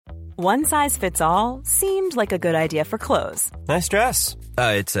One size fits all seemed like a good idea for clothes. Nice dress.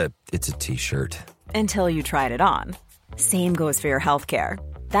 It's a t-shirt. Until you tried it on. Same goes for your healthcare.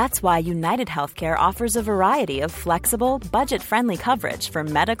 That's why United Healthcare offers a variety of flexible, budget-friendly coverage for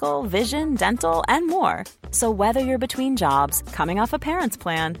medical, vision, dental, and more. So whether you're between jobs, coming off a parent's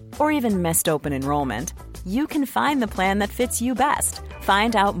plan, or even missed open enrollment, you can find the plan that fits you best.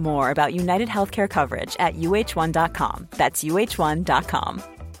 Find out more about United Healthcare coverage at uh1.com. That's uh1.com.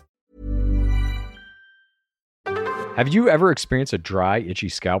 Have you ever experienced a dry, itchy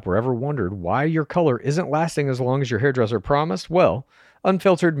scalp or ever wondered why your color isn't lasting as long as your hairdresser promised? Well,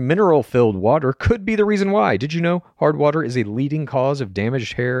 unfiltered, mineral-filled water could be the reason why. Did you know hard water is a leading cause of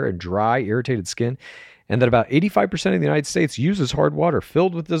damaged hair and dry, irritated skin? And that about 85% of the United States uses hard water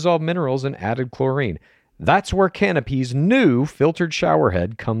filled with dissolved minerals and added chlorine. That's where Canopy's new filtered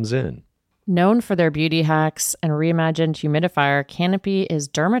showerhead comes in. Known for their beauty hacks and reimagined humidifier, Canopy is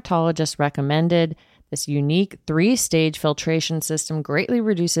dermatologist recommended. This unique 3-stage filtration system greatly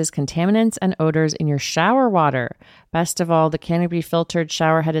reduces contaminants and odors in your shower water. Best of all, the Canopy filtered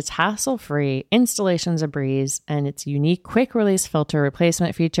showerhead is hassle-free, installation's a breeze, and its unique quick-release filter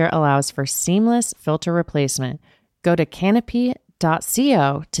replacement feature allows for seamless filter replacement. Go to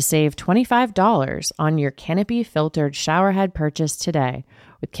canopy.co to save $25 on your Canopy filtered showerhead purchase today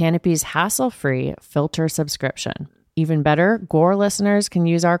with Canopy's hassle-free filter subscription. Even better, Gore listeners can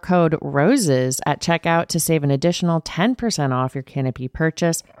use our code ROSES at checkout to save an additional 10% off your Canopy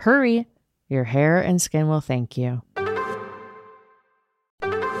purchase. Hurry, your hair and skin will thank you.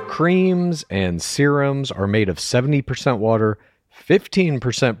 Creams and serums are made of 70% water,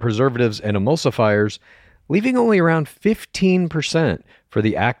 15% preservatives and emulsifiers, leaving only around 15% for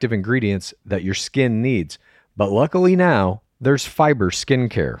the active ingredients that your skin needs. But luckily now, there's Fiber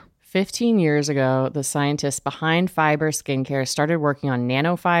Skincare. 15 years ago, the scientists behind Fiber Skincare started working on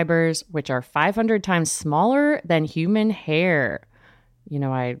nanofibers, which are 500 times smaller than human hair. You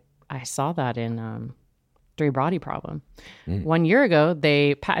know, I saw that in Three Body Problem. 1 year ago,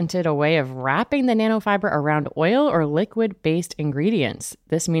 they patented a way of wrapping the nanofiber around oil or liquid-based ingredients.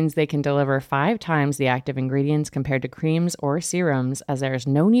 This means they can deliver 5 times the active ingredients compared to creams or serums, as there is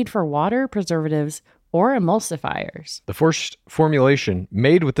no need for water, preservatives, or emulsifiers. The first formulation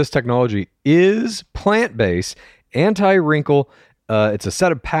made with this technology is plant-based, anti-wrinkle. It's a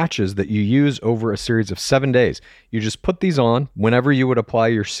set of patches that you use over a series of 7 days. You just put these on whenever you would apply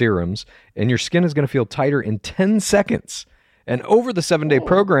your serums, and your skin is going to feel tighter in 10 seconds. And over the 7-day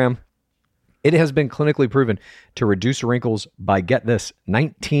program, it has been clinically proven to reduce wrinkles by, get this,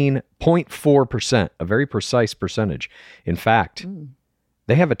 19.4%, a very precise percentage. In fact,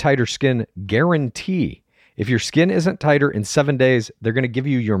 they have a tighter skin guarantee. If your skin isn't tighter in 7 days, they're going to give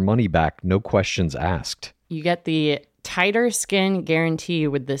you your money back, no questions asked. You get the tighter skin guarantee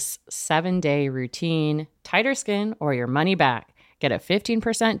with this 7-day routine. Tighter skin or your money back. Get a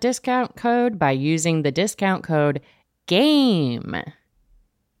 15% discount code by using the discount code GAME.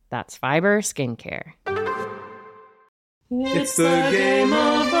 That's Fiber Skincare. It's the Game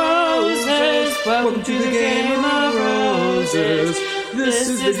of Roses. Welcome to the Game of Roses. This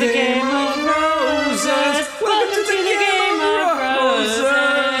is the Game of Roses. Welcome to the Game of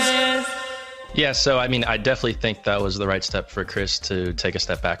Roses. Yeah, so I mean, I definitely think that was the right step for Chris to take a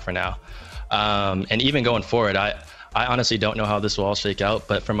step back for now. And even going forward, I honestly don't know how this will all shake out.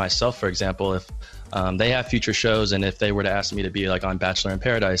 But for myself, for example, if they have future shows and if they were to ask me to be like on Bachelor in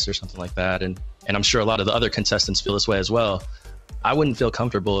Paradise or something like that, and I'm sure a lot of the other contestants feel this way as well, I wouldn't feel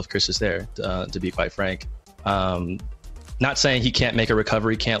comfortable if Chris is there, to be quite frank. Not saying he can't make a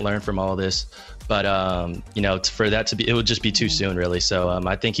recovery, can't learn from all this, but for that to be, it would just be too soon, really. So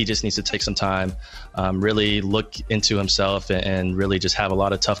I think he just needs to take some time, really look into himself, and really just have a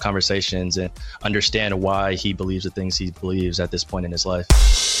lot of tough conversations and understand why he believes the things he believes at this point in his life.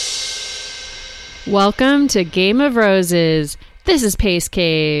 Welcome to Game of Roses. This is Pace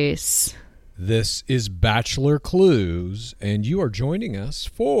Case. This is Bachelor Clues, and you are joining us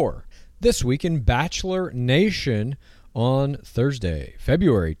for This Week in Bachelor Nation on Thursday,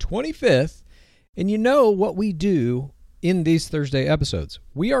 February 25th. And you know what we do in these Thursday episodes.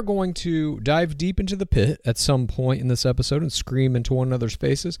 We are going to dive deep into the pit at some point in this episode and scream into one another's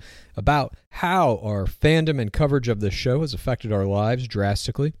faces about how our fandom and coverage of this show has affected our lives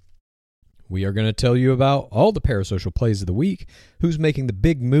drastically. We are going to tell you about all the parasocial plays of the week, who's making the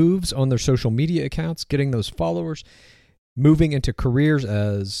big moves on their social media accounts, getting those followers, moving into careers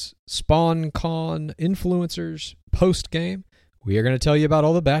as SpawnCon influencers post-game. We are going to tell you about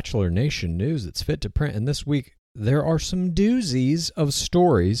all the Bachelor Nation news that's fit to print. And this week, there are some doozies of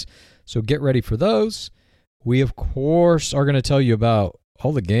stories, so get ready for those. We, of course, are going to tell you about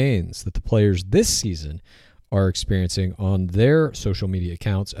all the gains that the players this season are experiencing on their social media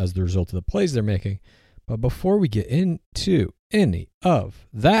accounts as the result of the plays they're making. But before we get into any of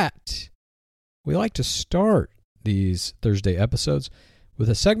that, we like to start these Thursday episodes with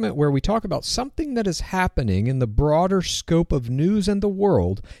a segment where we talk about something that is happening in the broader scope of news and the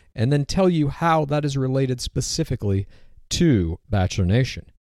world, and then tell you how that is related specifically to Bachelor Nation.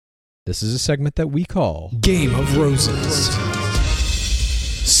 This is a segment that we call Game of Roses.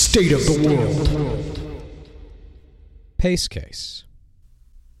 State of the World. Pace Case.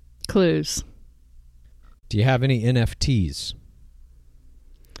 Clues. Do you have any NFTs?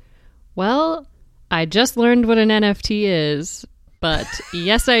 Well, I just learned what an NFT is, but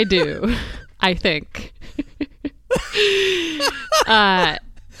yes, I do. I think.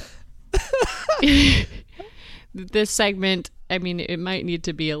 This segment, I mean, it might need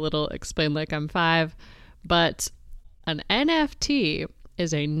to be a little explained like I'm 5, but an NFT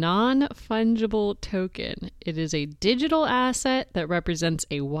is a non-fungible token. It is a digital asset that represents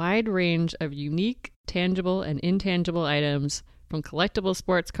a wide range of unique, tangible, and intangible items, from collectible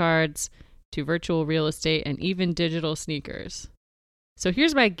sports cards to virtual real estate and even digital sneakers. So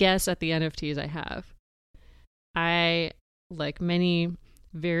here's my guess at the NFTs I have. I, like many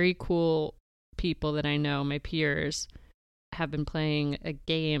very cool people that I know, my peers, have been playing a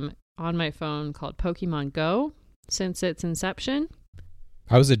game on my phone called Pokemon Go since its inception.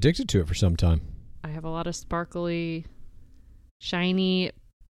 I was addicted to it for some time. I have a lot of sparkly, shiny,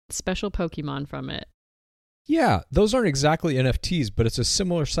 special Pokemon from it. Yeah, those aren't exactly NFTs, but it's a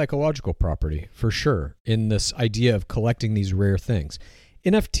similar psychological property, for sure, in this idea of collecting these rare things.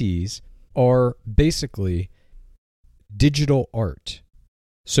 NFTs are basically digital art.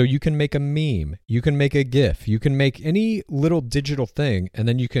 So you can make a meme, you can make a GIF, you can make any little digital thing, and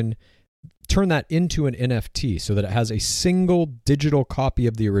then you can turn that into an NFT so that it has a single digital copy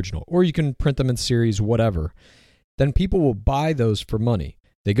of the original, or you can print them in series, whatever. Then people will buy those for money.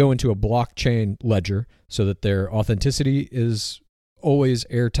 They go into a blockchain ledger so that their authenticity is always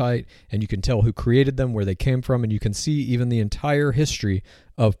airtight, and you can tell who created them, where they came from, and you can see even the entire history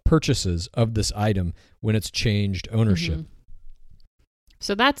of purchases of this item when it's changed ownership. Mm-hmm.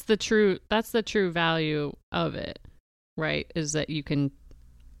 So that's the true value of it, right? Is that you can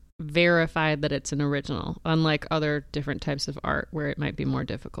verify that it's an original, unlike other different types of art where it might be more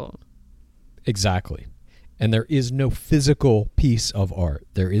difficult. Exactly. And there is no physical piece of art.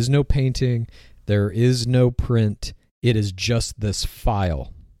 There is no painting. There is no print. It is just this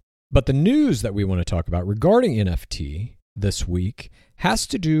file. But the news that we want to talk about regarding NFT this week has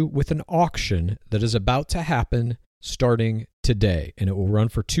to do with an auction that is about to happen starting today, and it will run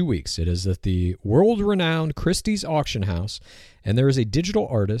for 2 weeks. It is at the world-renowned Christie's Auction House, and there is a digital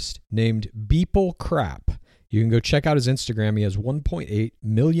artist named Beeple Crap. You can go check out his Instagram. He has 1.8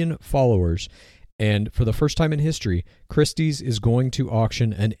 million followers, and for the first time in history, Christie's is going to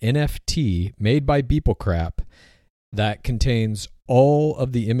auction an NFT made by Beeple Crap that contains all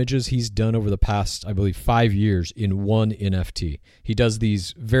of the images he's done over the past, I believe, 5 years in one NFT. He does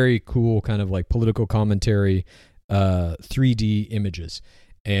these very cool kind of like political commentary 3D images.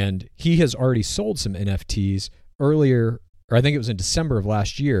 And he has already sold some NFTs earlier, or I think it was in December of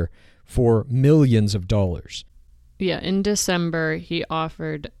last year, for millions of dollars. Yeah, in December, he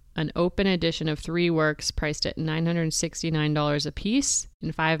offered an open edition of 3 works priced at $969 a piece.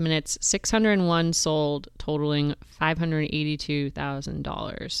 In 5 minutes, 601 sold, totaling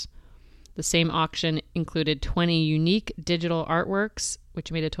 $582,000. The same auction included 20 unique digital artworks,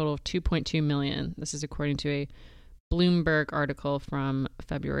 which made a total of $2.2 million. This is according to a Bloomberg article from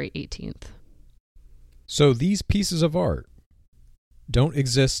February 18th. So these pieces of art don't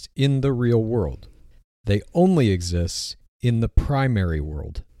exist in the real world. They only exist in the primary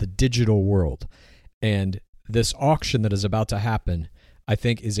world, the digital world. And this auction that is about to happen, I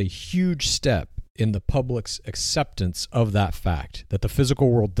think, is a huge step in the public's acceptance of that fact, that the physical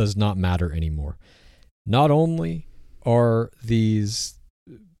world does not matter anymore. Not only are these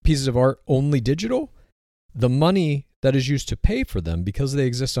pieces of art only digital, the money that is used to pay for them, because they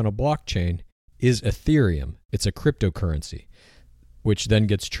exist on a blockchain, is Ethereum. It's a cryptocurrency, which then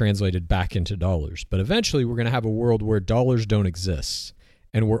gets translated back into dollars. But eventually we're going to have a world where dollars don't exist,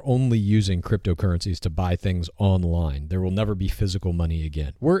 and we're only using cryptocurrencies to buy things online. There will never be physical money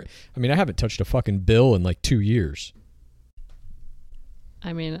again. I haven't touched a fucking bill in like 2 years.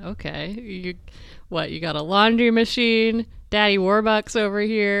 I mean, okay. You got a laundry machine? Daddy Warbucks over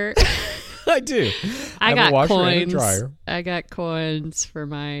here. I do. I got have a washer coins. and a dryer. I got coins for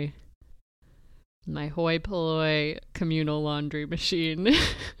my hoi polloi communal laundry machine.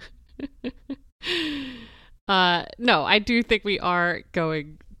 No, I do think we are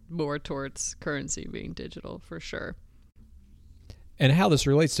going more towards currency being digital for sure. And how this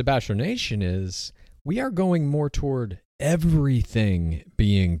relates to Bachelor Nation is we are going more toward everything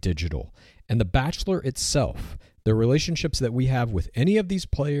being digital. And The Bachelor itself, the relationships that we have with any of these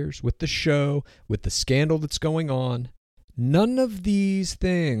players, with the show, with the scandal that's going on, none of these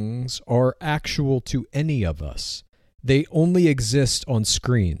things are actual to any of us. They only exist on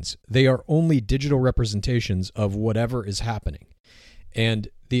screens. They are only digital representations of whatever is happening. And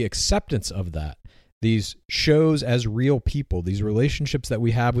the acceptance of that, these shows as real people, these relationships that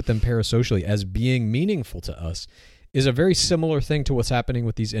we have with them parasocially as being meaningful to us, is a very similar thing to what's happening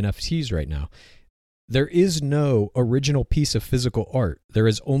with these NFTs right now. There is no original piece of physical art. There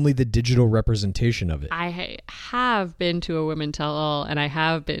is only the digital representation of it. I have been to a Women Tell All, and I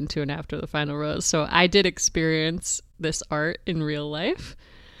have been to an After the Final Rose, so I did experience this art in real life.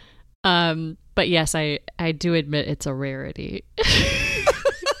 But yes, I do admit it's a rarity.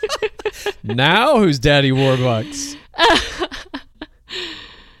 Now who's Daddy Warbucks?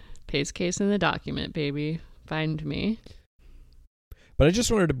 Paste case in the document, baby. Find me. But I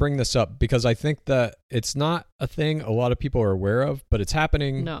just wanted to bring this up because I think that it's not a thing a lot of people are aware of, but it's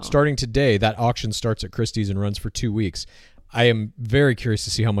happening starting today. That auction starts at Christie's and runs for 2 weeks. I am very curious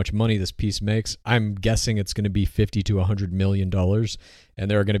to see how much money this piece makes. I'm guessing it's going to be $50 to $100 million. And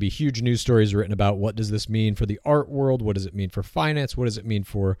there are going to be huge news stories written about what does this mean for the art world? What does it mean for finance? What does it mean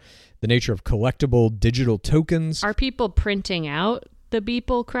for the nature of collectible digital tokens? Are people printing out the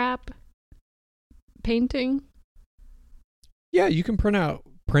Beeple crap painting? Yeah, you can print out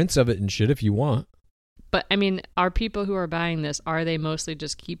prints of it and shit if you want. But, I mean, are people who are buying this, are they mostly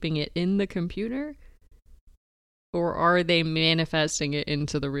just keeping it in the computer? Or are they manifesting it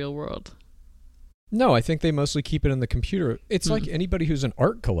into the real world? No, I think they mostly keep it in the computer. It's like anybody who's an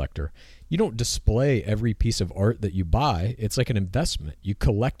art collector. You don't display every piece of art that you buy. It's like an investment. You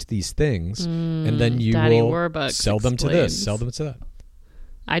collect these things, and then you Daddy will Warbucks sell them to this, sell them to that.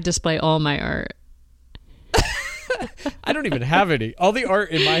 I display all my art. I don't even have any. All the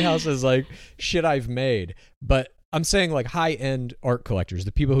art in my house is like shit I've made. But I'm saying like high-end art collectors,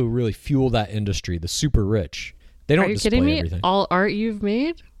 the people who really fuel that industry, the super rich. They don't display everything. Are you kidding me? All art you've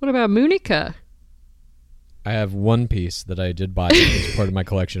made? What about Munica? I have one piece that I did buy as part of my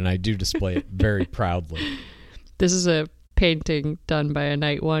collection, and I do display it very proudly. This is a painting done by a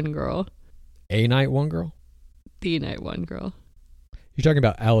Night One girl. A Night One girl? The Night One girl. You're talking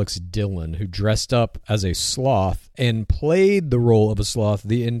about Alex Dillon, who dressed up as a sloth and played the role of a sloth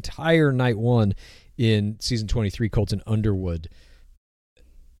the entire Night One in season 23, Colton Underwood,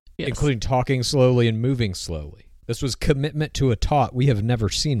 including talking slowly and moving slowly. This was commitment to a taut we have never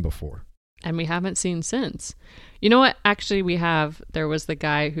seen before. And we haven't seen since. You know what? Actually, we have. There was the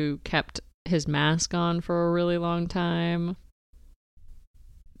guy who kept his mask on for a really long time.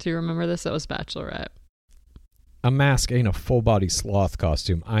 Do you remember this? That was Bachelorette. A mask ain't a full-body sloth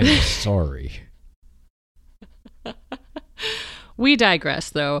costume. I'm sorry. We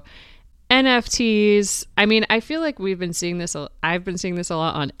digress, though. NFTs. I mean, I feel like we've been seeing this. I've been seeing this a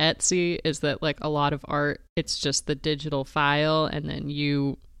lot on Etsy. Is that like a lot of art? It's just the digital file, and then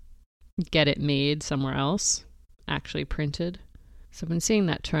you get it made somewhere else, actually printed. So I've been seeing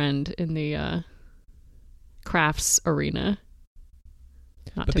that trend in the crafts arena.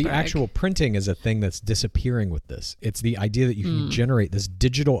 But the actual printing is a thing that's disappearing with this. It's the idea that you can generate this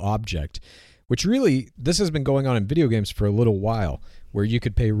digital object, which really, this has been going on in video games for a little while, where you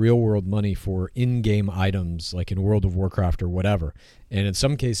could pay real world money for in-game items like in World of Warcraft or whatever. And in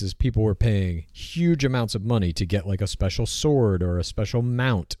some cases, people were paying huge amounts of money to get like a special sword or a special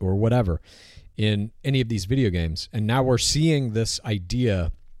mount or whatever in any of these video games. And now we're seeing this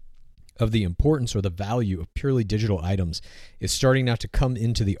idea of the importance or the value of purely digital items is starting now to come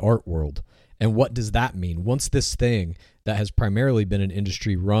into the art world. And what does that mean? Once this thing that has primarily been an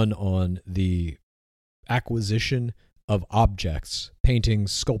industry run on the acquisition of objects,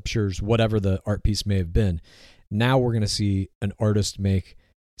 paintings, sculptures, whatever the art piece may have been, now we're going to see an artist make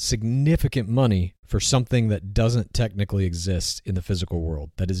significant money for something that doesn't technically exist in the physical world,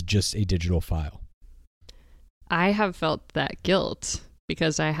 that is just a digital file. I have felt that guilt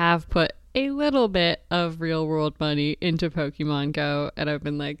because I have put a little bit of real world money into Pokemon Go, and I've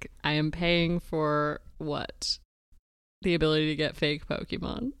been like, I am paying for what? The ability to get fake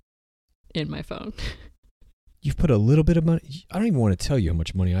Pokemon in my phone. You've put a little bit of money. I don't even want to tell you how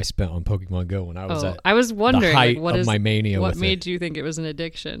much money I spent on Pokemon Go when I was at I was wondering, the height like, of my mania. What with made it. you think it was an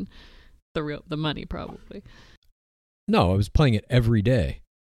addiction? The money, probably. No, I was playing it every day,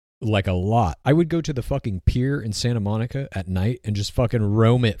 like a lot. I would go to the fucking pier in Santa Monica at night and just fucking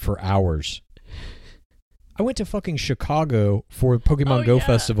roam it for hours. I went to fucking Chicago for Pokemon Go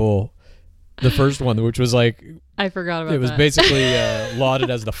Festival, the first one, which was like, I forgot about it was that. basically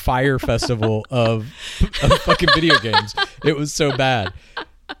lauded as the fire festival of fucking video games. It was so bad.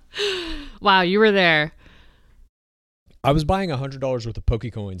 Wow, you were there. I was buying $100 worth of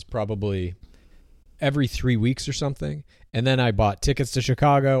Pokecoins probably every 3 weeks or something. And then I bought tickets to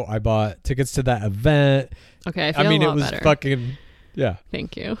Chicago. I bought tickets to that event. Okay, I feel a lot it was better. fucking, yeah.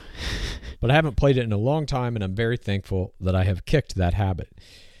 Thank you. But I haven't played it in a long time, and I'm very thankful that I have kicked that habit.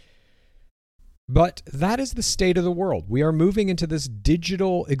 But that is the state of the world. We are moving into this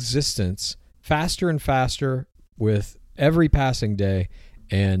digital existence faster and faster with every passing day.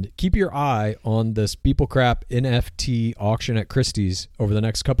 And keep your eye on this Beeple Crap NFT auction at Christie's over the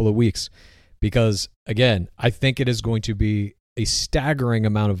next couple of weeks. Because, again, I think it is going to be a staggering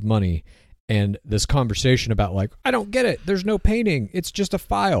amount of money. And this conversation about, like, I don't get it. There's no painting. It's just a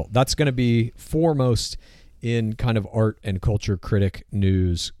file. That's going to be foremost in kind of art and culture critic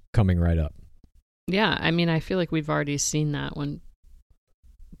news coming right up. Yeah, I mean, I feel like we've already seen that when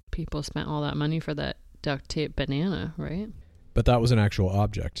people spent all that money for that duct tape banana, right? But that was an actual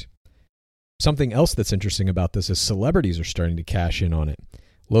object. Something else that's interesting about this is celebrities are starting to cash in on it.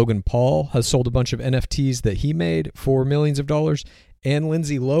 Logan Paul has sold a bunch of NFTs that he made for millions of dollars, and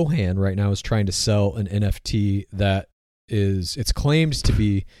Lindsay Lohan right now is trying to sell an NFT that it's claimed to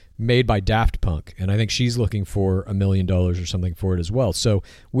be made by Daft Punk, and I think she's looking for $1 million or something for it as well. So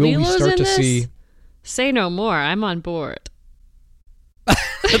will we start to see... Say no more. I'm on board.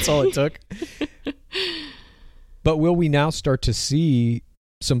 That's all it took. But will we now start to see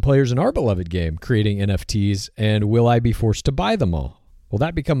some players in our beloved game creating NFTs, and will I be forced to buy them all? Will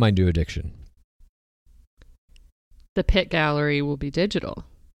that become my new addiction? The Pit Gallery will be digital.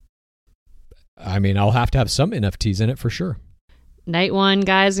 I mean, I'll have to have some NFTs in it for sure. Night one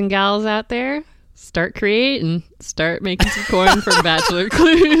guys and gals out there, start creating. Start making some coin for Bachelor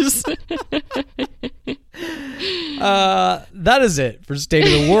Clues. That is it for State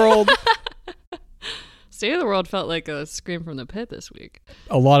of the World. State of the World felt like a scream from the pit this week.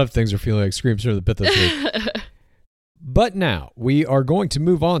 A lot of things are feeling like screams from the pit this week. But now we are going to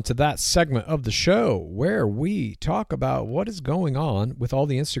move on to that segment of the show where we talk about what is going on with all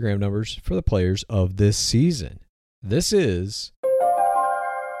the Instagram numbers for the players of this season. This is...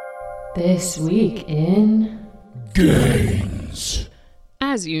 This Week in... Games.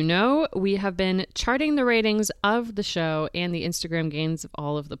 As you know, we have been charting the ratings of the show and the Instagram gains of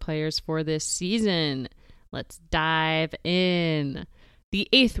all of the players for this season. Let's dive in. The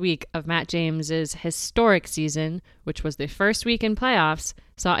 8th week of Matt James's historic season, which was the first week in playoffs,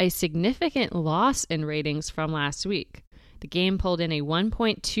 saw a significant loss in ratings from last week. The game pulled in a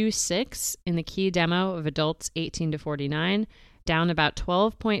 1.26 in the key demo of adults 18 to 49, down about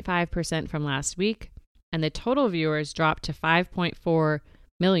 12.5% from last week, and the total viewers dropped to 5.4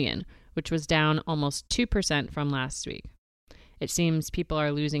 million, which was down almost 2% from last week. It seems people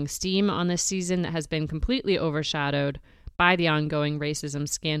are losing steam on this season that has been completely overshadowed by the ongoing racism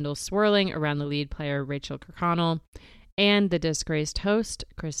scandal swirling around the lead player Rachel Kirkconnell and the disgraced host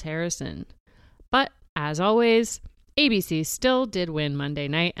Chris Harrison. But, as always, ABC still did win Monday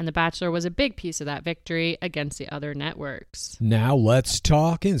night, and The Bachelor was a big piece of that victory against the other networks. Now let's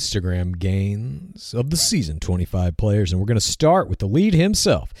talk Instagram gains of the season 25 players, and we're going to start with the lead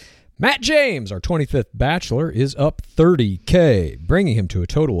himself. Matt James, our 25th Bachelor, is up 30K, bringing him to a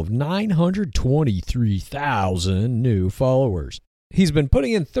total of 923,000 new followers. He's been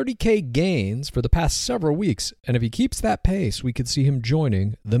putting in 30K gains for the past several weeks, and if he keeps that pace, we could see him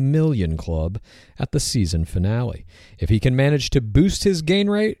joining the Million Club at the season finale. If he can manage to boost his gain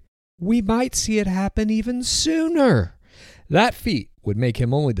rate, we might see it happen even sooner. That feat would make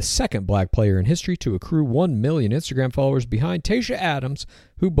him only the second black player in history to accrue 1 million Instagram followers behind Tayshia Adams,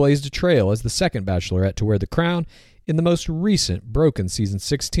 who blazed a trail as the second Bachelorette to wear the crown in the most recent broken season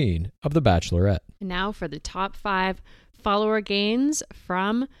 16 of The Bachelorette. Now for the top 5 follower gains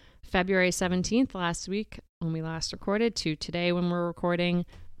from February 17th last week when we last recorded to today when we're recording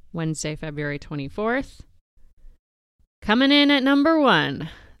Wednesday, February 24th. Coming in at number 1,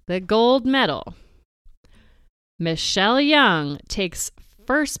 the gold medal. Michelle Young takes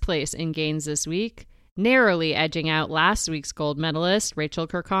first place in gains this week, narrowly edging out last week's gold medalist, Rachel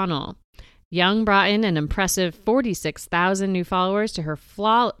Kirkconnell. Young brought in an impressive 46,000 new followers to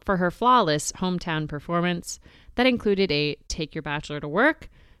for her flawless hometown performance that included a Take Your Bachelor to Work,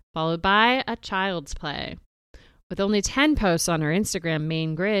 followed by a Child's Play. With only 10 posts on her Instagram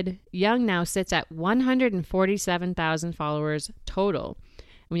main grid, Young now sits at 147,000 followers total.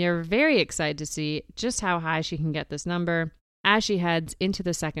 We are very excited to see just how high she can get this number as she heads into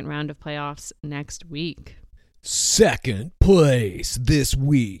the second round of playoffs next week. Second place this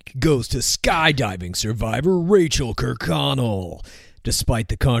week goes to skydiving survivor Rachel Kirkconnell. Despite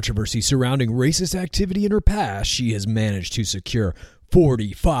the controversy surrounding racist activity in her past, she has managed to secure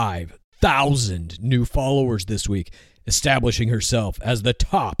 45,000 new followers this week, establishing herself as the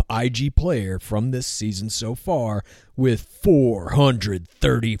top IG player from this season so far with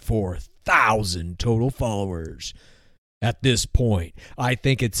 434,000 total followers. At this point, I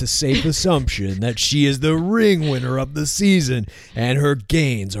think it's a safe assumption that she is the ring winner of the season, and her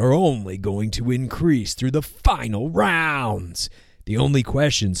gains are only going to increase through the final rounds. The only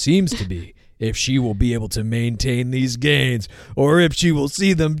question seems to be if she will be able to maintain these gains or if she will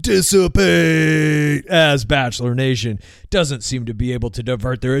see them dissipate, as Bachelor Nation doesn't seem to be able to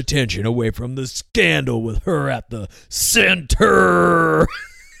divert their attention away from the scandal with her at the center.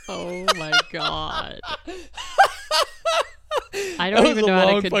 Oh my God. I don't even know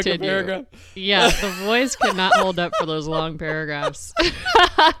how to continue. Paragraph. Yeah, the voice could not hold up for those long paragraphs.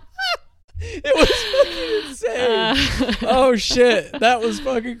 It was fucking insane. Oh shit, that was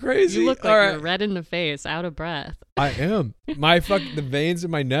fucking crazy. You look like you're red in the face, out of breath. I am. The veins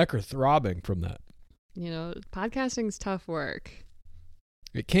in my neck are throbbing from that. You know, podcasting's tough work.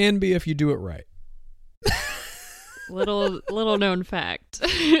 It can be if you do it right. Little known fact.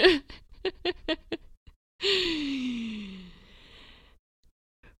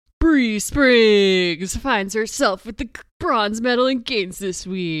 Bree Spriggs finds herself with the bronze medal in gains this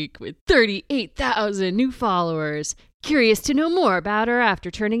week with 38,000 new followers. Curious to know more about her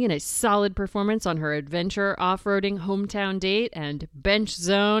after turning in a solid performance on her adventure off-roading hometown date and bench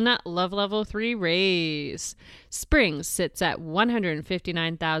zone love level 3 race. Spriggs sits at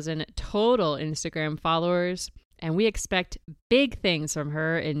 159,000 total Instagram followers, and we expect big things from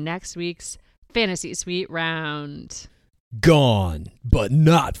her in next week's Fantasy Suite round. Gone, but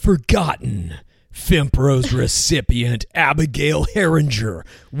not forgotten. FIMPRO's recipient Abigail Herringer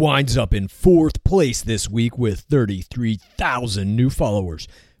winds up in 4th place this week with 33,000 new followers,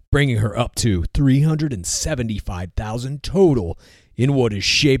 bringing her up to 375,000 total in what is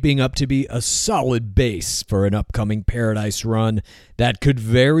shaping up to be a solid base for an upcoming Paradise run that could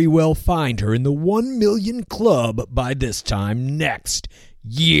very well find her in the 1 million club by this time next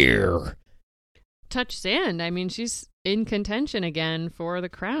year. Touch sand. I mean, she's in contention again for the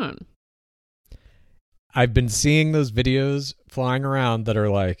crown. I've been seeing those videos flying around that are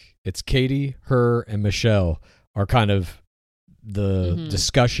like, it's Katie, her, and Michelle are kind of the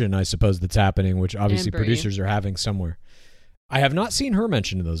discussion, I suppose, that's happening, which obviously producers are having somewhere. I have not seen her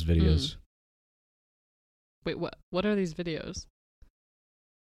mentioned in those videos. Wait, what are these videos?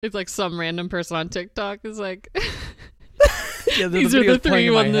 It's like some random person on TikTok is like, Yeah, these are the 3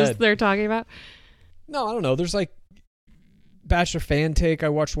 ones they're talking about. No, I don't know. There's like Bachelor Fan Take. I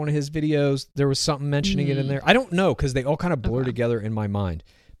watched one of his videos. There was something mentioning it in there. I don't know because they all kind of blur together in my mind.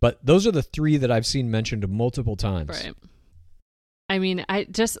 But those are the 3 that I've seen mentioned multiple times. Right. I mean,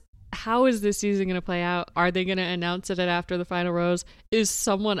 how is this season going to play out? Are they going to announce it after the final rose? Is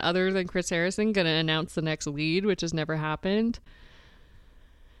someone other than Chris Harrison going to announce the next lead, which has never happened?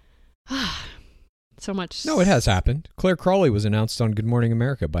 So much. No, it has happened. Claire Crawley was announced on Good Morning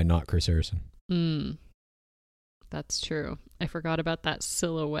America by not Chris Harrison. That's true. I forgot about that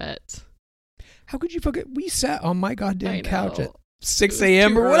silhouette. How could you forget? We sat on my goddamn couch at 6 It was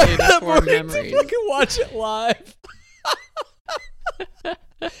a.m. too or early whatever to that form morning memories. to fucking watch it live.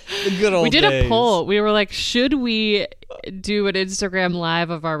 The good old We did days. a poll. We were like, should we do an Instagram live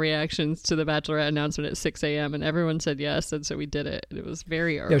of our reactions to the Bachelorette announcement at 6 a.m.? And everyone said yes, and so we did it. It was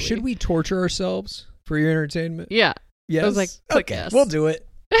very early. Yeah, should we torture ourselves for your entertainment? Yeah. Yes. I was like, click okay, yes. we'll do it.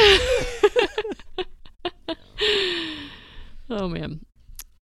 Oh, man.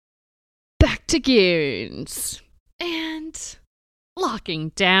 Back to games. And locking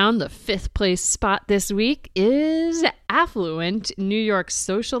down the 5th place spot this week is affluent New York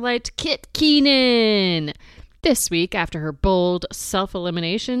socialite Kit Keenan. This week, after her bold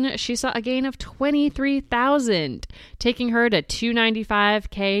self-elimination, she saw a gain of 23,000, taking her to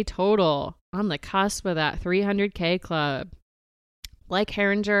 295K total, on the cusp of that 300K club. Like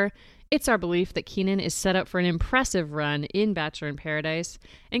Herringer, it's our belief that Keenan is set up for an impressive run in Bachelor in Paradise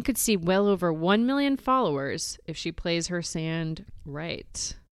and could see well over 1 million followers if she plays her sand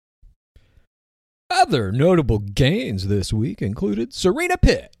right. Other notable gains this week included Serena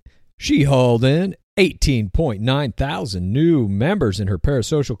Pitt. She hauled in 18.9 thousand new members in her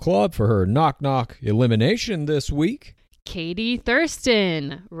parasocial club for her knock-knock elimination this week. Katie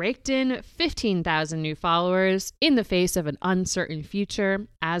Thurston raked in 15,000 new followers in the face of an uncertain future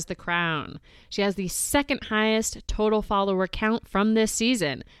as the crown. She has the second highest total follower count from this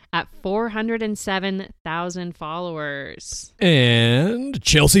season at 407,000 followers. And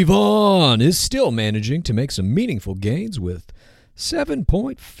Chelsea Vaughn is still managing to make some meaningful gains with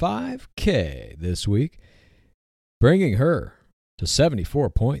 7.5K this week, bringing her to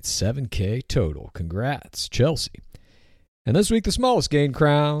 74.7K total. Congrats, Chelsea. And this week, the smallest gain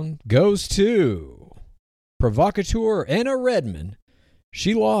crown goes to provocateur Anna Redman.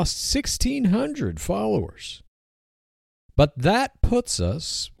 She lost 1,600 followers. But that puts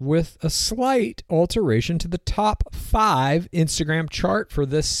us with a slight alteration to the top 5 Instagram chart for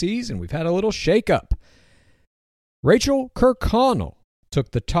this season. We've had a little shakeup. Rachel Kirkconnell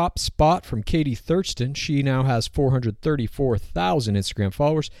took the top spot from Katie Thurston. She now has 434,000 Instagram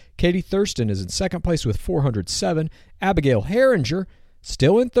followers. Katie Thurston is in second place with 407. Abigail Herringer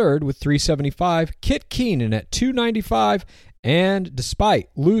still in third with 375. Kit Keenan at 295. And despite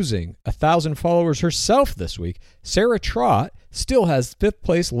losing 1,000 followers herself this week, Sarah Trott still has fifth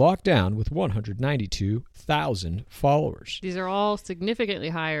place locked down with 192,000 followers. These are all significantly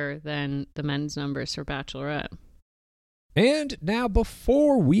higher than the men's numbers for Bachelorette. And now,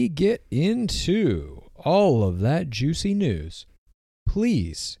 before we get into all of that juicy news,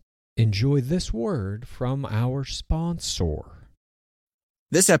 please enjoy this word from our sponsor.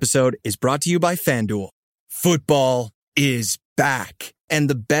 This episode is brought to you by FanDuel. Football is back, and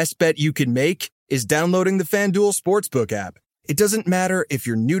the best bet you can make is downloading the FanDuel Sportsbook app. It doesn't matter if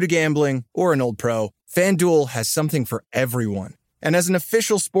you're new to gambling or an old pro, FanDuel has something for everyone. And as an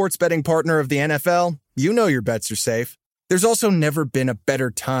official sports betting partner of the NFL, you know your bets are safe. There's also never been a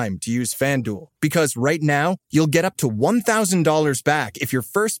better time to use FanDuel, because right now, you'll get up to $1,000 back if your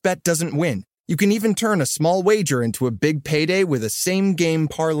first bet doesn't win. You can even turn a small wager into a big payday with a same-game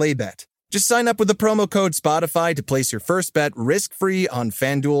parlay bet. Just sign up with the promo code Spotify to place your first bet risk-free on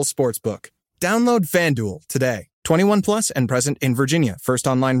FanDuel Sportsbook. Download FanDuel today. 21 plus and present in Virginia. First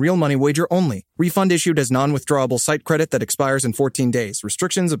online real money wager only. Refund issued as non-withdrawable site credit that expires in 14 days.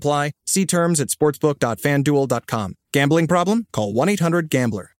 Restrictions apply. See terms at sportsbook.fanduel.com. Gambling problem? Call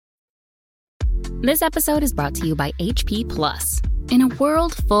 1-800-GAMBLER. This episode is brought to you by HP Plus. In a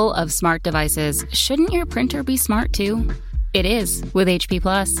world full of smart devices, shouldn't your printer be smart too? It is with HP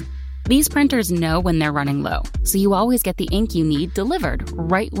Plus. These printers know when they're running low, so you always get the ink you need delivered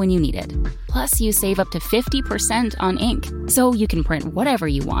right when you need it. Plus, you save up to 50% on ink, so you can print whatever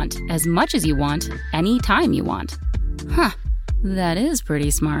you want, as much as you want, anytime you want. Huh, that is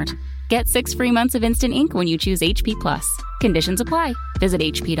pretty smart. Get 6 free months of instant ink when you choose HP Plus. Conditions apply. Visit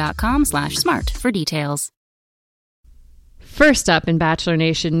hp.com/smart for details. First up in Bachelor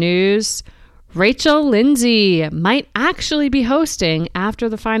Nation news, Rachel Lindsay might actually be hosting after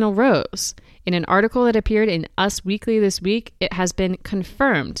the final rose. In an article that appeared in Us Weekly this week, it has been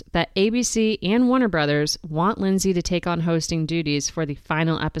confirmed that ABC and Warner Brothers want Lindsay to take on hosting duties for the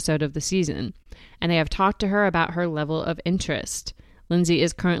final episode of the season, and they have talked to her about her level of interest. Lindsay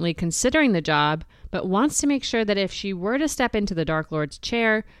is currently considering the job, but wants to make sure that if she were to step into the Dark Lord's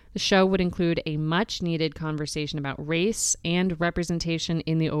chair, the show would include a much-needed conversation about race and representation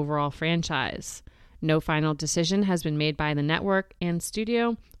in the overall franchise. No final decision has been made by the network and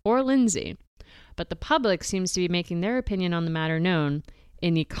studio or Lindsay, but the public seems to be making their opinion on the matter known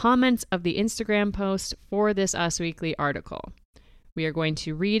in the comments of the Instagram post for this Us Weekly article. We are going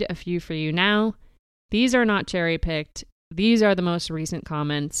to read a few for you now. These are not cherry-picked. These are the most recent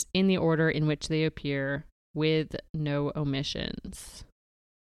comments in the order in which they appear, with no omissions.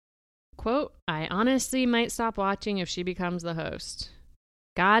 Quote, I honestly might stop watching if she becomes the host.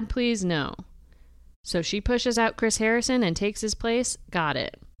 God, please, no. So she pushes out Chris Harrison and takes his place? Got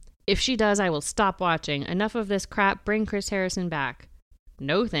it. If she does, I will stop watching. Enough of this crap. Bring Chris Harrison back.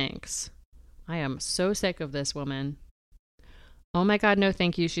 No thanks. I am so sick of this woman. Oh my God, no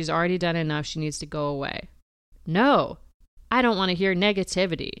thank you. She's already done enough. She needs to go away. No. I don't want to hear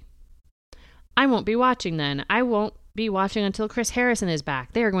negativity. I won't be watching then. I won't be watching until Chris Harrison is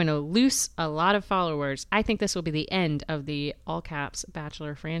back. They are going to lose a lot of followers. I think this will be the end of the all caps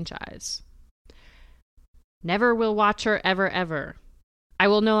Bachelor franchise. Never will watch her ever, ever. I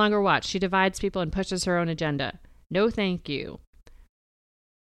will no longer watch. She divides people and pushes her own agenda. No thank you.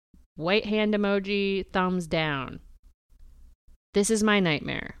 White hand emoji, thumbs down. This is my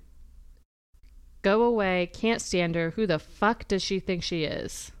nightmare. Go away, can't stand her. Who the fuck does she think she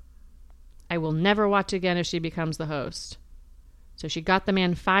is? I will never watch again if she becomes the host. So she got the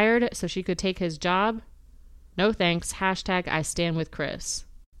man fired so she could take his job? No thanks. Hashtag I stand with Chris.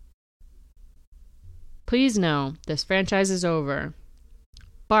 Please no, this franchise is over.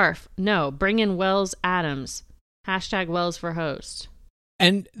 Barf, no, bring in Wells Adams. Hashtag Wells for host.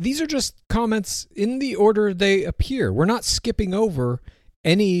 And these are just comments in the order they appear. We're not skipping over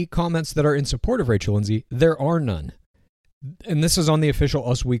any comments that are in support of Rachel Lindsay. There are none. And this is on the official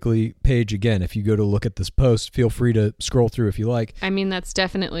Us Weekly page. Again, if you go to look at this post, feel free to scroll through if you like. I mean, that's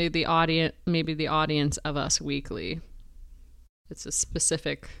definitely the audience, maybe the audience of Us Weekly. It's a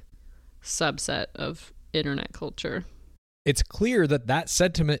specific subset of internet culture. It's clear that that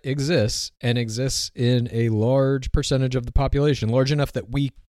sentiment exists and exists in a large percentage of the population, large enough that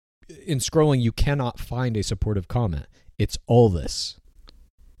in scrolling, you cannot find a supportive comment. It's all this.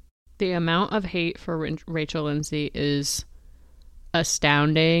 The amount of hate for Rachel Lindsay is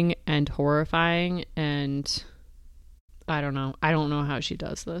astounding and horrifying, and I don't know. I don't know how she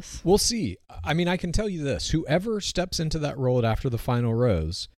does this. We'll see. I mean, I can tell you this. Whoever steps into that role at After the Final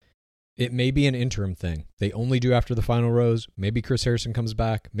Rose, it may be an interim thing. They only do After the Final Rose. Maybe Chris Harrison comes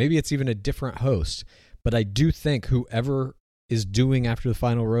back. Maybe it's even a different host. But I do think whoever is doing After the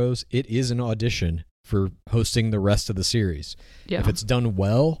Final Rose, it is an audition for hosting the rest of the series. Yeah. If it's done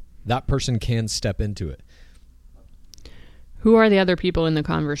well, that person can step into it. Who are the other people in the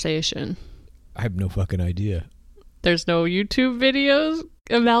conversation? I have no fucking idea. There's no YouTube videos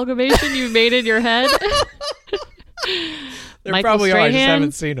amalgamation you made in your head? There Michael probably Strahan? are. I just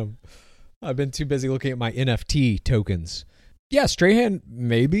haven't seen them. I've been too busy looking at my NFT tokens. Yeah, Strahan,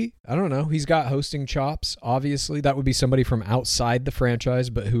 maybe. I don't know. He's got hosting chops, obviously. That would be somebody from outside the franchise,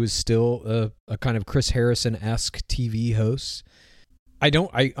 but who is still a kind of Chris Harrison-esque TV host.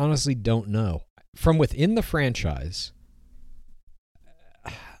 I honestly don't know. From within the franchise,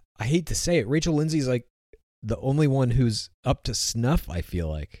 I hate to say it, Rachel Lindsay's like the only one who's up to snuff, I feel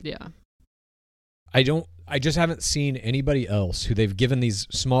like. Yeah. I just haven't seen anybody else who they've given these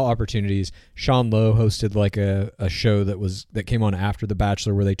small opportunities. Sean Lowe hosted like a show that came on after The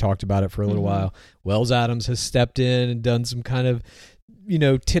Bachelor where they talked about it for a little while. Wells Adams has stepped in and done some kind of,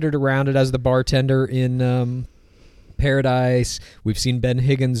 tittered around it as the bartender in Paradise. We've seen Ben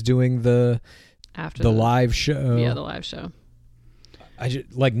Higgins doing the live show. Yeah, the live show.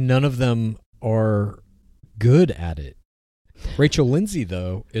 None of them are good at it. Rachel Lindsay,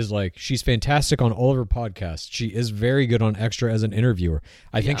 though, is she's fantastic on all of her podcasts. She is very good on Extra as an interviewer.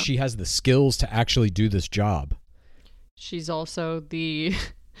 I think she has the skills to actually do this job. She's also the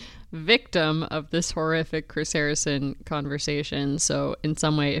victim of this horrific Chris Harrison conversation. So in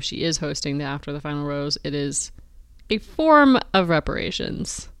some way, if she is hosting the After the Final Rose, it is a form of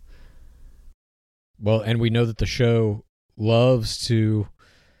reparations. Well, and we know that the show loves to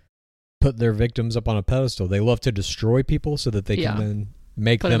put their victims up on a pedestal. They love to destroy people so that they can then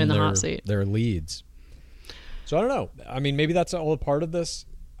make them their leads. So I don't know. I mean, maybe that's all a part of this.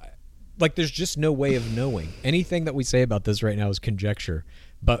 There's just no way of knowing. Anything that we say about this right now is conjecture.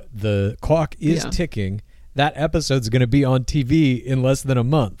 But the clock is ticking. That episode's going to be on TV in less than a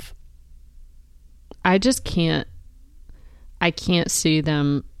month. I just can't. I can't see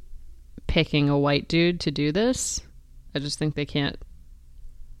them picking a white dude to do this. I just think they can't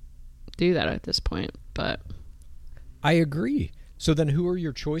do that at this point, but I agree. So then who are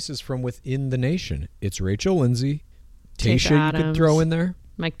your choices from within the nation? It's Rachel Lindsay, Tayshia you could throw in there.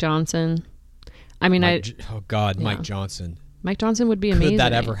 Mike Johnson. I mean, Mike Johnson. Mike Johnson would be amazing. Could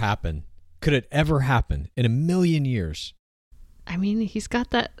that ever happen? Could it ever happen in a million years? I mean, he's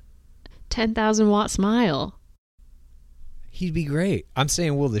got that 10,000 watt smile. He'd be great. I'm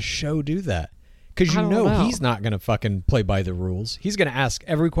saying, will the show do that? Because he's not going to fucking play by the rules. He's going to ask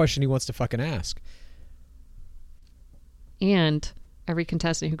every question he wants to fucking ask. And every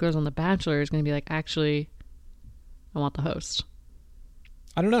contestant who goes on The Bachelor is going to be like, actually, I want the host.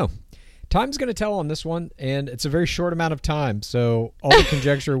 I don't know. Time's going to tell on this one, and it's a very short amount of time. So all the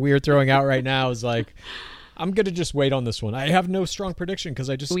conjecture we are throwing out right now is I'm going to just wait on this one. I have no strong prediction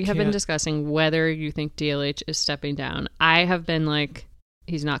because we have been discussing whether you think DLH is stepping down. I have been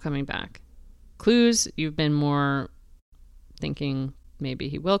he's not coming back. Clues, you've been more thinking maybe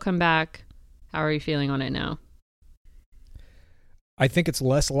he will come back. How are you feeling on it now? I think it's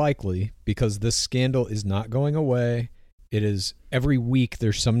less likely because this scandal is not going away. It is every week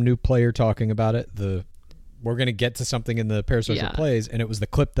there's some new player talking about it. We're going to get to something in the Parasocial Plays, and it was the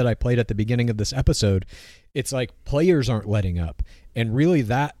clip that I played at the beginning of this episode. It's players aren't letting up. And really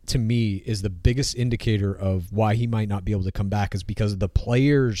that, to me, is the biggest indicator of why he might not be able to come back is because the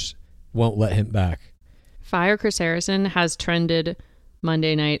players won't let him back. Fire Chris Harrison has trended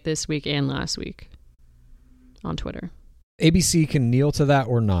Monday night this week and last week on Twitter. ABC can kneel to that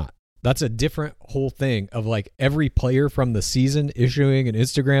or not. That's a different whole thing of like every player from the season issuing an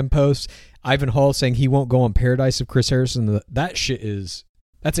Instagram post. Ivan Hall saying he won't go on Paradise if Chris Harrison. That's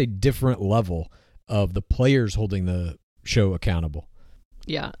a different level of the players holding the show accountable.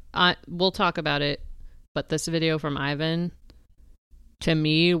 Yeah, we'll talk about it. But this video from Ivan, to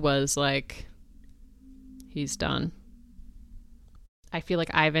me, was like, he's done. I feel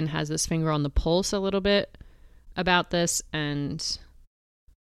like Ivan has his finger on the pulse a little bit about this, and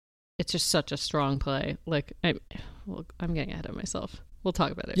it's just such a strong play. Like, I'm getting ahead of myself. We'll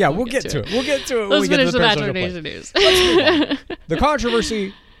talk about it. Yeah, we'll get to it. We'll get to it. Let's finish the Bachelor Nation news. Let's move on. The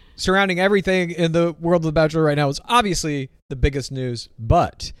controversy surrounding everything in the world of The Bachelor right now is obviously the biggest news,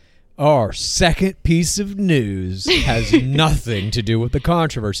 but our second piece of news has nothing to do with the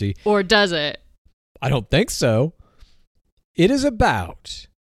controversy. Or does it? I don't think so. It is about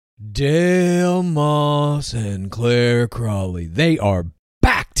Dale Moss and Claire Crawley. They are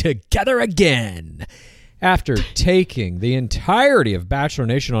back together again. After taking the entirety of Bachelor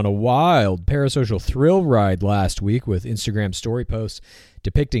Nation on a wild parasocial thrill ride last week with Instagram story posts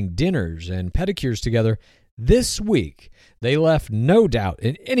depicting dinners and pedicures together, this week they left no doubt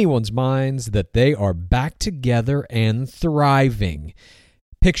in anyone's minds that they are back together and thriving.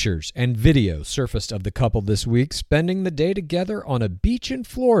 Pictures and videos surfaced of the couple this week spending the day together on a beach in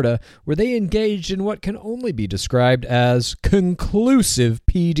Florida where they engaged in what can only be described as conclusive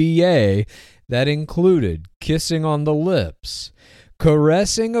PDA that included kissing on the lips,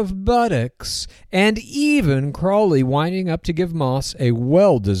 caressing of buttocks, and even Crawley winding up to give Moss a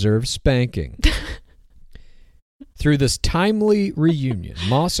well-deserved spanking. Through this timely reunion,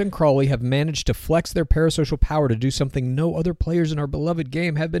 Moss and Crawley have managed to flex their parasocial power to do something no other players in our beloved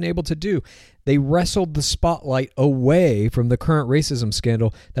game have been able to do. They wrestled the spotlight away from the current racism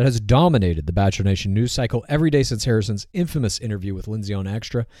scandal that has dominated the Bachelor Nation news cycle every day since Harrison's infamous interview with Lindsay on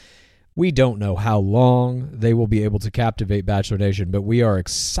Extra. We don't know how long they will be able to captivate Bachelor Nation, but we are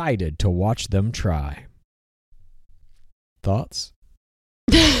excited to watch them try. Thoughts?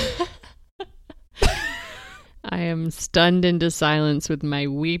 I am stunned into silence with my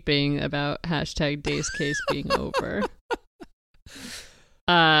weeping about hashtag Days case being over.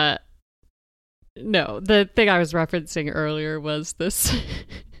 No, the thing I was referencing earlier was this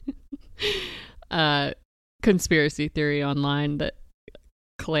conspiracy theory online that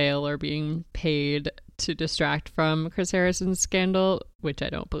Clayle are being paid to distract from Chris Harrison's scandal, which I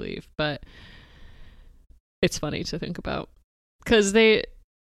don't believe, but it's funny to think about because they're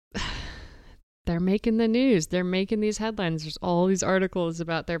making the news. They're making these headlines. There's all these articles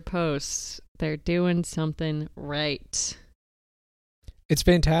about their posts. They're doing something right. It's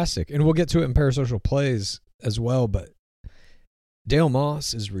fantastic. And we'll get to it in Parasocial Plays as well, but Dale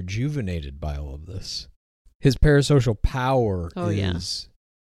Moss is rejuvenated by all of this. His parasocial power is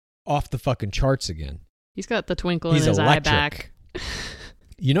off the fucking charts again. He's got the twinkle in his eye back.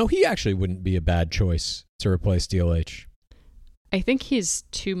 You know, he actually wouldn't be a bad choice to replace DLH. I think he's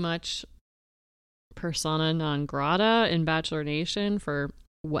too much persona non grata in Bachelor Nation for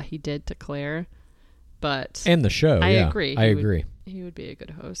what he did to Claire, but and the show. I agree. I agree. He would be a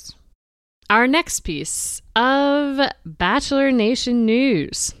good host. Our next piece of Bachelor Nation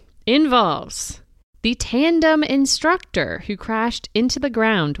news involves the tandem instructor who crashed into the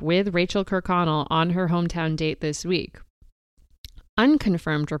ground with Rachel Kirkconnell on her hometown date this week.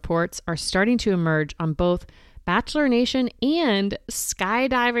 Unconfirmed reports are starting to emerge on both Bachelor Nation and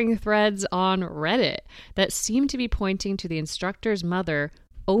skydiving threads on Reddit that seem to be pointing to the instructor's mother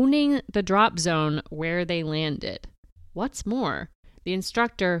owning the drop zone where they landed. What's more, the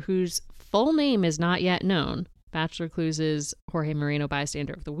instructor, whose full name is not yet known, Bachelor Clues' Jorge Moreno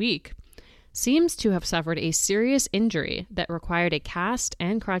Bystander of the Week, seems to have suffered a serious injury that required a cast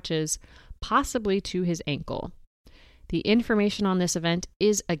and crutches, possibly to his ankle. The information on this event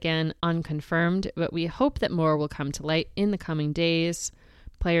is again unconfirmed, but we hope that more will come to light in the coming days.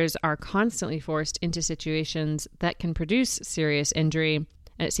 Players are constantly forced into situations that can produce serious injury,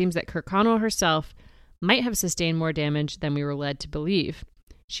 and it seems that Kirkconnell herself might have sustained more damage than we were led to believe.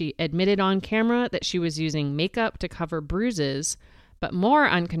 She admitted on camera that she was using makeup to cover bruises, but more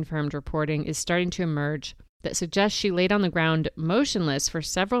unconfirmed reporting is starting to emerge that suggests she laid on the ground motionless for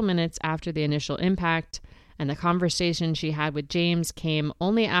several minutes after the initial impact, and the conversation she had with James came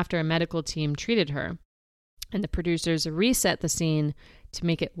only after a medical team treated her. And the producers reset the scene to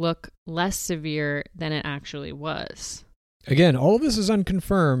make it look less severe than it actually was. Again, all of this is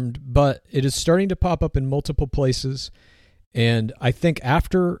unconfirmed, but it is starting to pop up in multiple places. And I think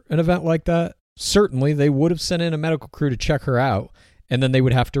after an event like that, certainly they would have sent in a medical crew to check her out, and then they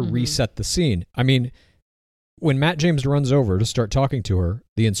would have to reset the scene. I mean, when Matt James runs over to start talking to her,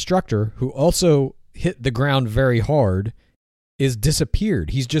 the instructor, who also hit the ground very hard, is disappeared.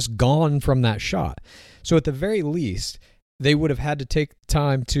 He's just gone from that shot. So at the very least, they would have had to take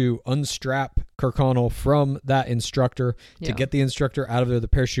time to unstrap Kirkconnell from that instructor to get the instructor out of there, the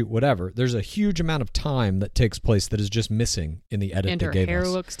parachute, whatever. There's a huge amount of time that takes place that is just missing in the edit and they gave us. And her hair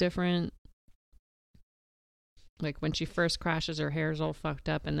looks different. Like when she first crashes, her hair's all fucked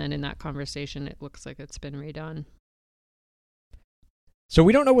up, and then in that conversation, it looks like it's been redone. So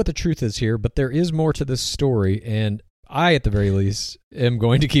we don't know what the truth is here, but there is more to this story, and I, at the very least, am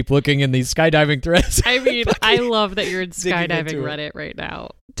going to keep looking in these skydiving threads. I mean, I love that you're in skydiving Reddit right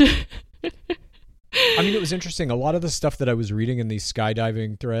now. I mean, it was interesting. A lot of the stuff that I was reading in these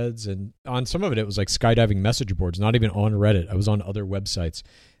skydiving threads, and on some of it, it was like skydiving message boards, not even on Reddit. I was on other websites.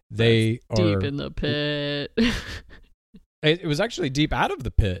 They are deep in the pit. It was actually deep out of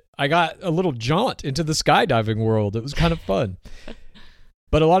the pit. I got a little jaunt into the skydiving world. It was kind of fun.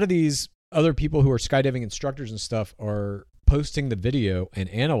 But a lot of these other people who are skydiving instructors and stuff are posting the video and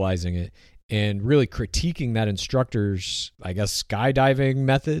analyzing it and really critiquing that instructor's, I guess, skydiving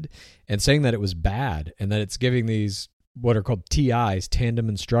method and saying that it was bad and that it's giving these what are called TIs, tandem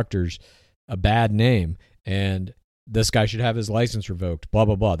instructors, a bad name. And this guy should have his license revoked, blah,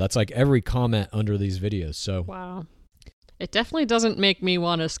 blah, blah. That's like every comment under these videos. So wow. It definitely doesn't make me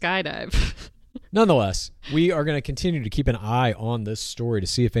want to skydive. Nonetheless, we are going to continue to keep an eye on this story to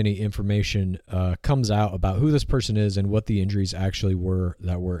see if any information comes out about who this person is and what the injuries actually were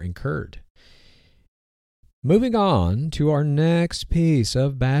that were incurred. Moving on to our next piece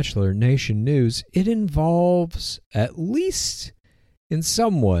of Bachelor Nation news. It involves, at least in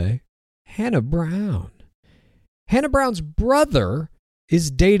some way, Hannah Brown. Hannah Brown's brother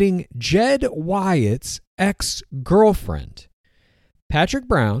is dating Jed Wyatt's ex-girlfriend. Patrick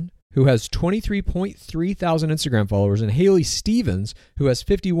Brown, who has 23.3 thousand Instagram followers, and Haley Stevens, who has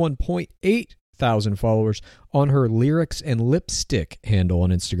 51.8 thousand followers on her Lyrics and Lipstick handle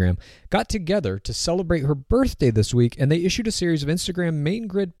on Instagram, got together to celebrate her birthday this week, and they issued a series of Instagram main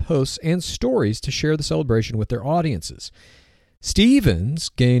grid posts and stories to share the celebration with their audiences. Stevens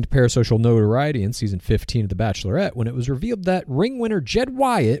gained parasocial notoriety in season 15 of The Bachelorette when it was revealed that ring winner Jed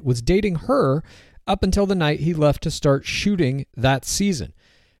Wyatt was dating her up until the night he left to start shooting that season.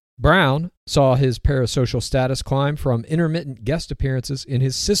 Brown saw his parasocial status climb from intermittent guest appearances in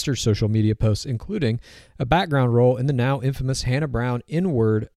his sister's social media posts, including a background role in the now infamous Hannah Brown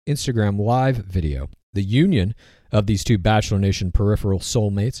N-word Instagram live video. The union of these two Bachelor Nation peripheral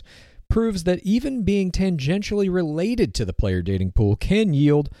soulmates proves that even being tangentially related to the player dating pool can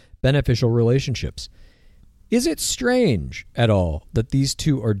yield beneficial relationships. Is it strange at all that these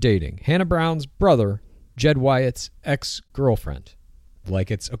two are dating? Hannah Brown's brother, Jed Wyatt's ex-girlfriend.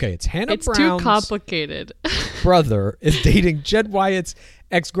 Like it's Hannah Brown's too complicated. brother is dating Jed Wyatt's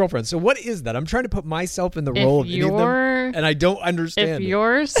ex-girlfriend. So what is that? I'm trying to put myself in the role of any of them, and I don't understand. If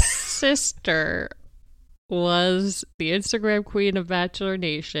your sister was the Instagram queen of Bachelor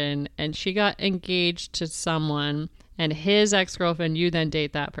Nation and she got engaged to someone and his ex-girlfriend, you then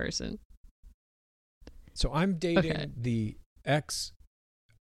date that person. So I'm dating the ex.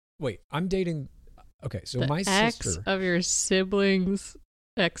 Wait, I'm dating. Okay, so the my ex sister of your sibling's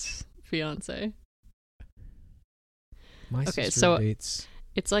ex-fiance. My sister so dates.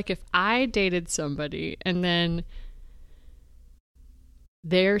 It's like if I dated somebody and then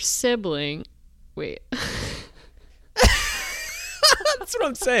their sibling. Wait. That's what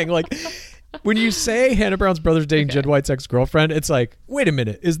I'm saying. Like, when you say Hannah Brown's brother's dating Jed White's ex-girlfriend, it's like, wait a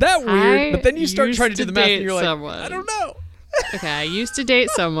minute, is that weird? But then you start trying to do the math and you're like, I don't know. Okay, I used to date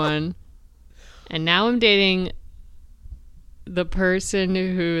someone, and now I'm dating the person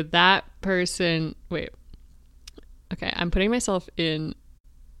who that person... Wait. Okay, I'm putting myself in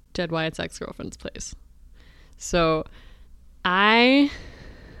Jed Wyatt's ex-girlfriend's place. So, I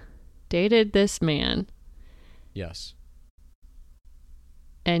dated this man. Yes.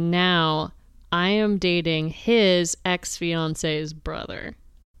 And now I am dating his ex-fiance's brother.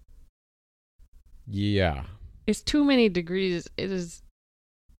 Yeah. It's too many degrees. It is.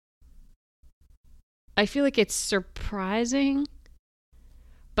 I feel like it's surprising,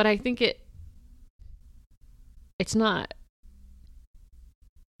 but I think it's not.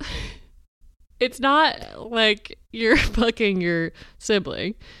 It's not like you're fucking your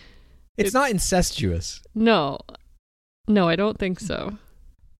sibling. It's not incestuous. No, I don't think so.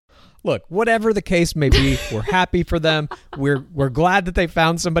 Look, whatever the case may be, we're happy for them. We're glad that they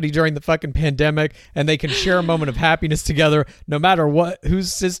found somebody during the fucking pandemic and they can share a moment of happiness together no matter what,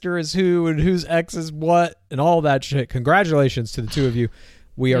 whose sister is who and whose ex is what and all that shit. Congratulations to the two of you.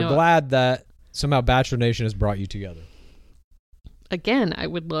 We are glad that somehow Bachelor Nation has brought you together. Again, I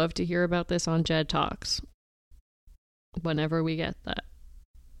would love to hear about this on Jed Talks whenever we get that.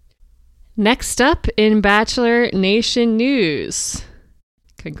 Next up in Bachelor Nation news,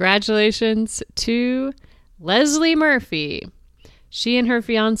 congratulations to Leslie Murphy. She and her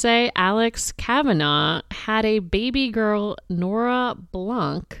fiance, Alex Kavanaugh, had a baby girl, Nora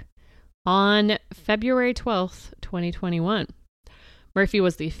Blanc, on February 12th, 2021. Murphy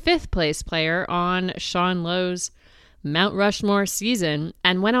was the 5th place player on Sean Lowe's Mount Rushmore season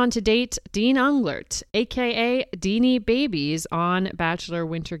and went on to date Dean Unglert, aka Deanie Babies, on Bachelor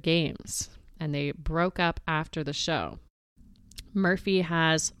Winter Games, and they broke up after the show. Murphy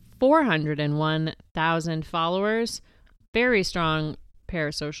has 401,000 followers, very strong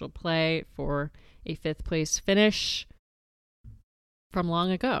parasocial play for a 5th place finish from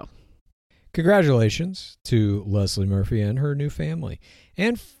long ago. Congratulations to Leslie Murphy and her new family.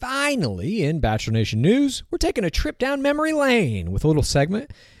 And finally, in Bachelor Nation news, we're taking a trip down memory lane with a little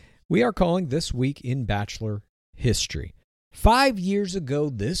segment we are calling This Week in Bachelor History. 5 years ago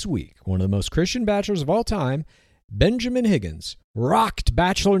this week, one of the most Christian bachelors of all time, Benjamin Higgins, rocked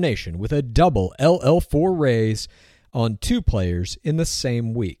Bachelor Nation with a double LL4 raise on 2 players in the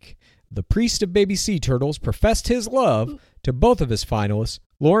same week. The priest of baby sea turtles professed his love to both of his finalists,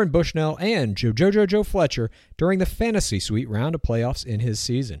 Lauren Bushnell and Joe Fletcher, during the Fantasy Suite round of playoffs in his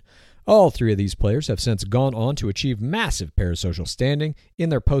season. All 3 of these players have since gone on to achieve massive parasocial standing in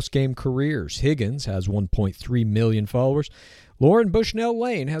their post-game careers. Higgins has 1.3 million followers. Lauren Bushnell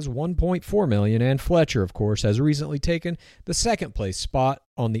Lane has 1.4 million, and Fletcher, of course, has recently taken the 2nd place spot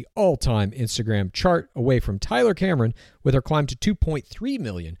on the all-time Instagram chart, away from Tyler Cameron with her climb to 2.3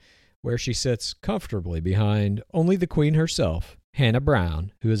 million, where she sits comfortably behind only the queen herself, Hannah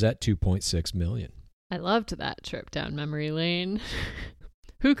Brown, who is at 2.6 million. I loved that trip down memory lane.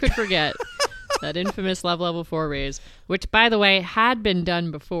 Who could forget that infamous Love Level 4 raise, which, by the way, had been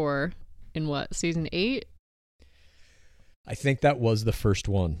done before in season 8? I think that was the first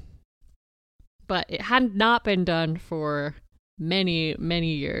one. But it had not been done for many,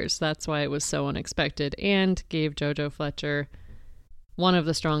 many years. That's why it was so unexpected and gave JoJo Fletcher one of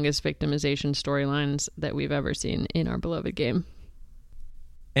the strongest victimization storylines that we've ever seen in our beloved game.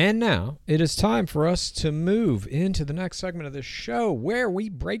 And now it is time for us to move into the next segment of the show, where we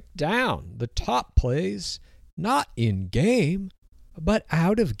break down the top plays, not in game, but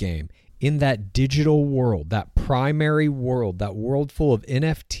out of game, in that digital world, that primary world, that world full of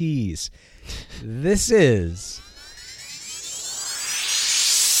NFTs. This is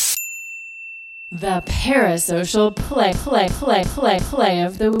the parasocial play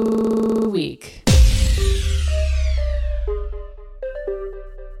of the week.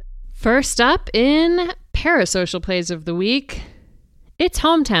 First up in parasocial plays of the week, it's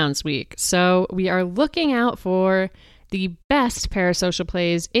Hometowns week. So we are looking out for the best parasocial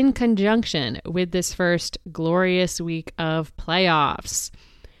plays in conjunction with this first glorious week of playoffs.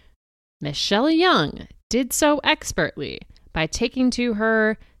 Michelle Young did so expertly by taking to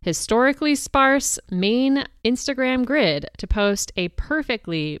her historically sparse main Instagram grid to post a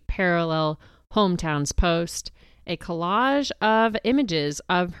perfectly parallel Hometowns post, a collage of images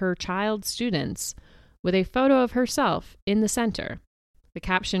of her child students with a photo of herself in the center. The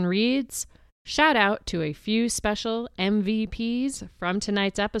caption reads, "Shout out to a few special MVPs from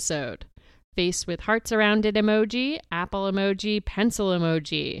tonight's episode. Face with hearts around it emoji, apple emoji, pencil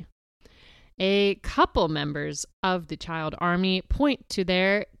emoji." A couple members of the Child Army point to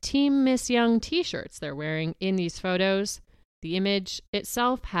their Team Miss Young t-shirts they're wearing in these photos. The image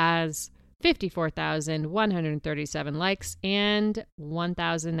itself has 54,137 likes and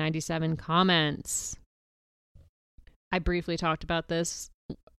 1,097 comments. I briefly talked about this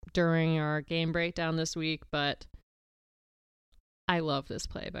during our game breakdown this week, but I love this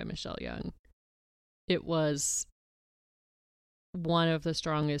play by Michelle Young. It was one of the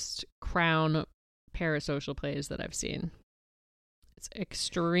strongest Crown parasocial plays that I've seen. It's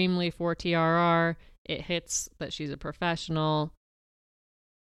extremely for TRR. It hits that she's a professional.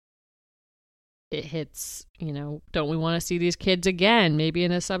 It hits, don't we want to see these kids again, maybe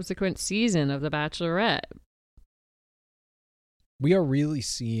in a subsequent season of The Bachelorette? We are really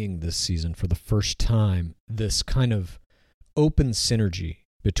seeing this season for the first time this kind of open synergy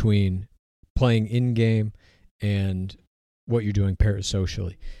between playing in-game and what you're doing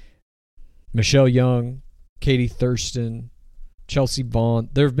parasocially. Michelle Young, Katie Thurston, Chelsea Vaughn,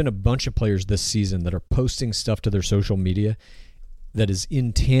 there have been a bunch of players this season that are posting stuff to their social media that is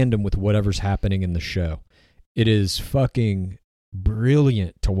in tandem with whatever's happening in the show. It is fucking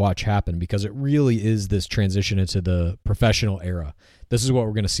brilliant to watch happen because it really is this transition into the professional era. This is what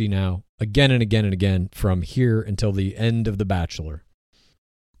we're going to see now again and again and again from here until the end of The Bachelor.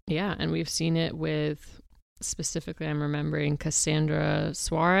 Yeah, and we've seen it with, specifically, I'm remembering Cassandra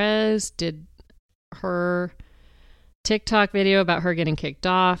Suarez did her TikTok video about her getting kicked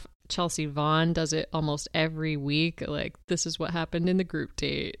off. Chelsea Vaughn does it almost every week. Like, this is what happened in the group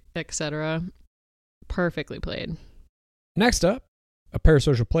date, etc. Perfectly played. Next up, a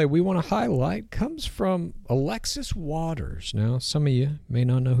parasocial play we want to highlight comes from Alexis Waters. Now, some of you may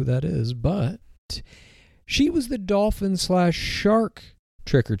not know who that is, but she was the dolphin/shark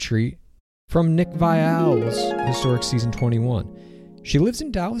trick-or-treat from Nick Viall's historic season 21. She lives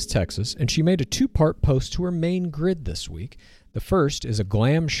in Dallas, Texas, and she made a 2-part post to her main grid this week. The first is a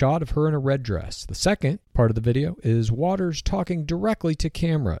glam shot of her in a red dress. The second part of the video is Waters talking directly to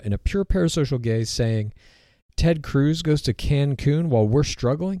camera in a pure parasocial gaze saying, "Ted Cruz goes to Cancun while we're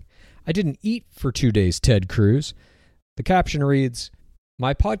struggling? I didn't eat for 2 days, Ted Cruz." The caption reads,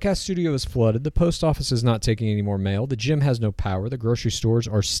 "My podcast studio is flooded. The post office is not taking any more mail. The gym has no power. The grocery stores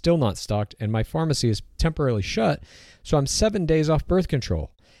are still not stocked. And my pharmacy is temporarily shut. So I'm 7 days off birth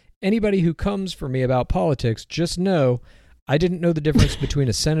control. Anybody who comes for me about politics, just know I didn't know the difference between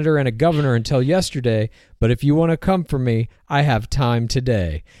a senator and a governor until yesterday. But if you want to come for me, I have time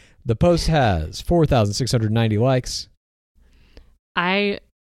today." The post has 4,690 likes. I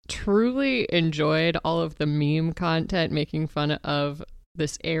truly enjoyed all of the meme content making fun of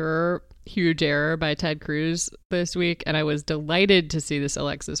this huge error by Ted Cruz this week, and I was delighted to see this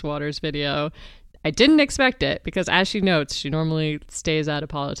Alexis Waters video. I didn't expect it because, as she notes, she normally stays out of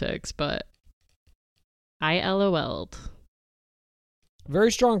politics, but I LOL'd.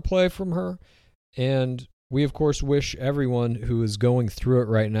 Very strong play from her, and we, of course, wish everyone who is going through it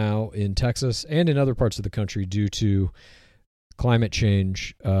right now in Texas and in other parts of the country due to climate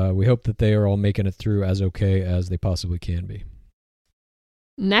change, we hope that they are all making it through as okay as they possibly can be.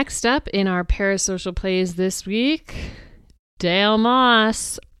 Next up in our parasocial plays this week, Dale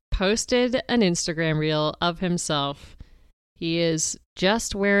Moss posted an Instagram reel of himself. He is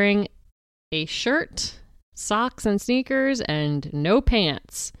just wearing a shirt, socks and sneakers, and no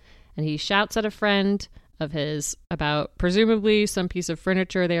pants. And he shouts at a friend of his about presumably some piece of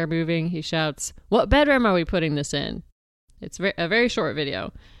furniture they are moving. He shouts, "What bedroom are we putting this in?" It's a very short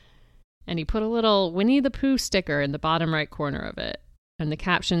video. And he put a little Winnie the Pooh sticker in the bottom right corner of it. And the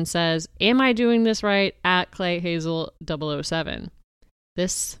caption says, "Am I doing this right? At Clay Hazel 007.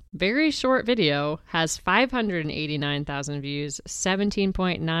 This very short video has 589,000 views,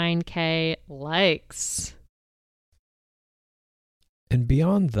 17.9K likes. And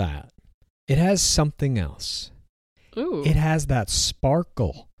beyond that, it has something else. Ooh. It has that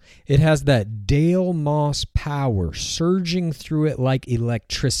sparkle. It has that Dale Moss power surging through it like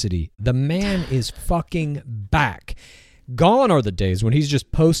electricity. The man is fucking back. Gone are the days when he's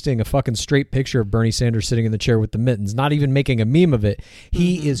just posting a fucking straight picture of Bernie Sanders sitting in the chair with the mittens, not even making a meme of it.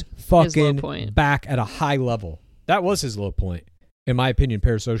 He is fucking back at a high level. That was his low point, in my opinion,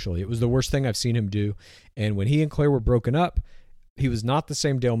 parasocially. It was the worst thing I've seen him do. And when he and Claire were broken up, he was not the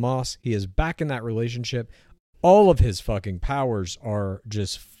same Dale Moss. He is back in that relationship. All of his fucking powers are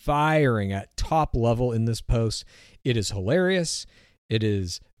just firing at top level in this post. It is hilarious. It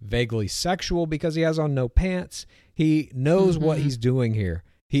is vaguely sexual because he has on no pants. He knows what he's doing here.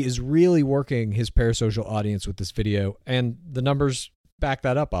 He is really working his parasocial audience with this video, and the numbers back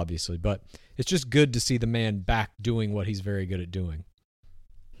that up, obviously. But it's just good to see the man back doing what he's very good at doing.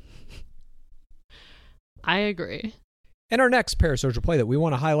 I agree. And our next parasocial play that we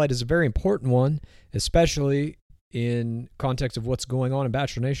want to highlight is a very important one, especially in context of what's going on in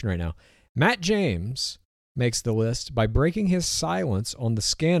Bachelor Nation right now. Matt James makes the list by breaking his silence on the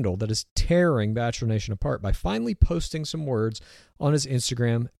scandal that is tearing Bachelor Nation apart by finally posting some words on his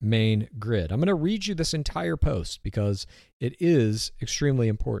Instagram main grid. I'm going to read you this entire post because it is extremely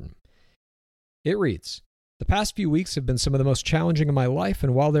important. It reads, "The past few weeks have been some of the most challenging in my life,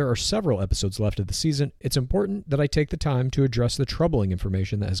 and while there are several episodes left of the season, it's important that I take the time to address the troubling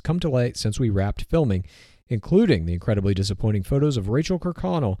information that has come to light since we wrapped filming, including the incredibly disappointing photos of Rachel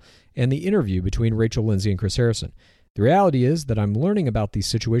Kirkconnell and the interview between Rachel Lindsay and Chris Harrison. The reality is that I'm learning about these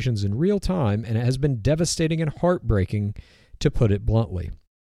situations in real time, and it has been devastating and heartbreaking, to put it bluntly.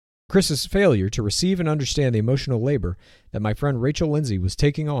 Chris's failure to receive and understand the emotional labor that my friend Rachel Lindsay was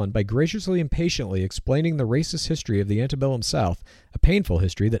taking on by graciously and patiently explaining the racist history of the antebellum South, a painful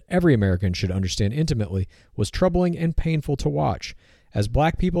history that every American should understand intimately, was troubling and painful to watch. As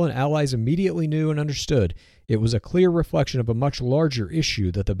black people and allies immediately knew and understood, it was a clear reflection of a much larger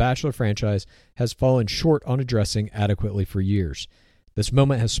issue that the Bachelor franchise has fallen short on addressing adequately for years. This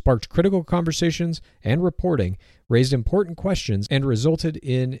moment has sparked critical conversations and reporting, raised important questions, and resulted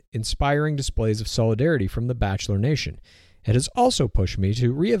in inspiring displays of solidarity from the Bachelor Nation. It has also pushed me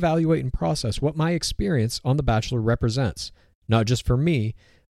to reevaluate and process what my experience on The Bachelor represents, not just for me,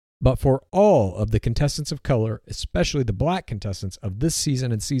 but for all of the contestants of color, especially the black contestants of this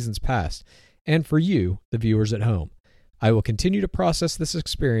season and seasons past, and for you, the viewers at home. I will continue to process this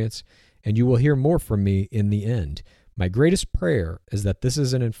experience, and you will hear more from me in the end. My greatest prayer is that this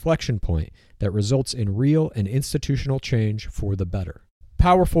is an inflection point that results in real and institutional change for the better.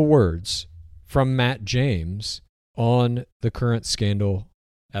 Powerful words from Matt James on the current scandal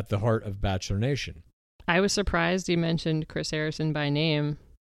at the heart of Bachelor Nation. I was surprised he mentioned Chris Harrison by name.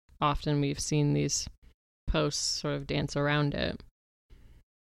 Often we've seen these posts sort of dance around it.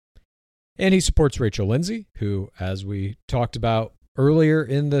 And he supports Rachel Lindsay, who, as we talked about earlier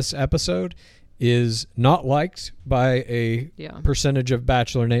in this episode, is not liked by a percentage of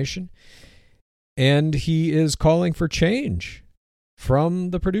Bachelor Nation. And he is calling for change from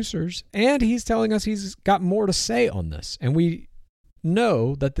the producers. And he's telling us he's got more to say on this. And we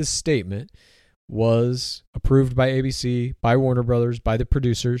know that this statement was approved by ABC, by Warner Brothers, by the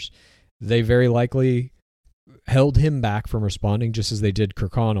producers. They very likely held him back from responding, just as they did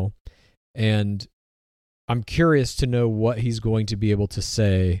Kirkconnell. And I'm curious to know what he's going to be able to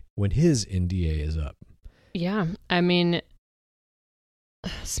say when his NDA is up. Yeah, I mean,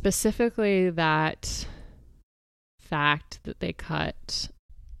 specifically that fact that they cut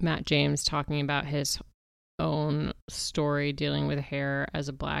Matt James talking about his own story dealing with hair as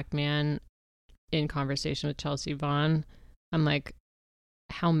a black man in conversation with Chelsea Vaughn. I'm like,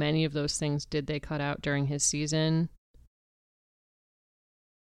 how many of those things did they cut out during his season?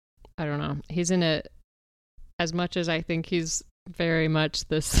 I don't know. He's in a, as much as I think he's very much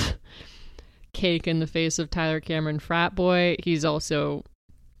this cake in the face of Tyler Cameron frat boy, he also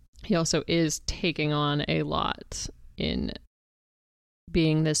is taking on a lot in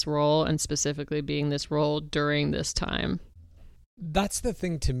being this role, and specifically being this role during this time. That's the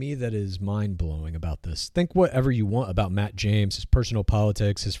thing to me that is mind-blowing about this. Think whatever you want about Matt James, his personal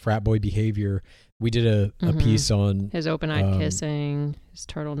politics, his frat boy behavior. We did a piece on his open-eyed kissing, his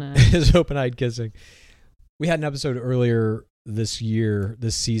turtleneck. His open-eyed kissing. We had an episode earlier this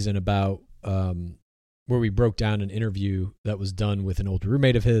season about where we broke down an interview that was done with an old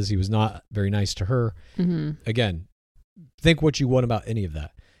roommate of his. He was not very nice to her. Again, think what you want about any of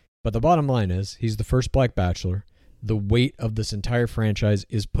that. But the bottom line is, he's the first black bachelor. The weight of this entire franchise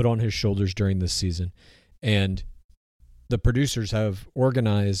is put on his shoulders during this season. And the producers have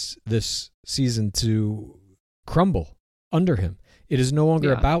organized this season to crumble under him. It is no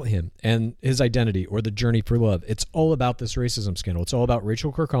longer about him and his identity or the journey for love. It's all about this racism scandal. It's all about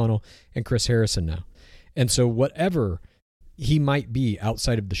Rachel Kirkconnell and Chris Harrison now. And so whatever he might be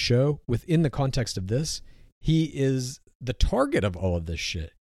outside of the show, within the context of this, he is the target of all of this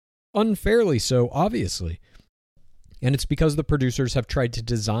shit. Unfairly so, obviously. And it's because the producers have tried to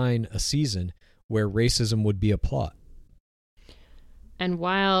design a season where racism would be a plot. And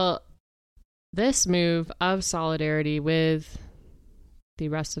while this move of solidarity with the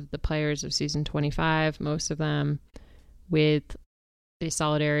rest of the players of season 25, most of them, with the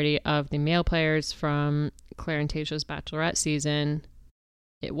solidarity of the male players from Claire and Tayshia's Bachelorette season,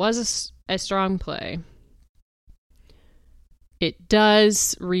 it was a strong play. It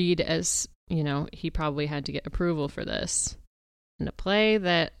does read as, you know, he probably had to get approval for this. And a play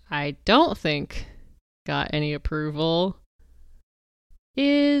that I don't think got any approval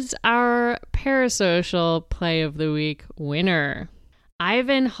is our Parasocial Play of the Week winner,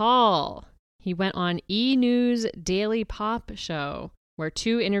 Ivan Hall. He went on E! News Daily Pop show, where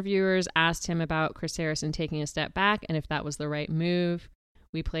 2 interviewers asked him about Chris Harrison taking a step back and if that was the right move.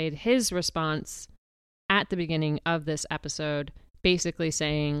 We played his response at the beginning of this episode, basically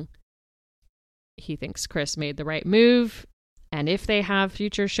saying he thinks Chris made the right move, and if they have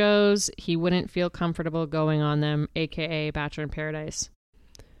future shows, he wouldn't feel comfortable going on them, aka Bachelor in Paradise.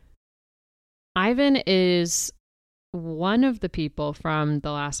 Ivan is one of the people from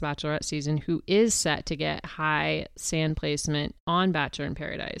the last Bachelorette season who is set to get high sand placement on Bachelor in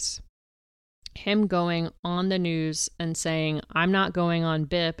Paradise. Him going on the news and saying, I'm not going on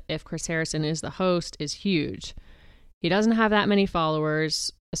BIP if Chris Harrison is the host, is huge. He doesn't have that many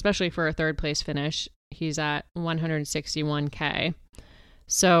followers, especially for a 3rd place finish. He's at 161K.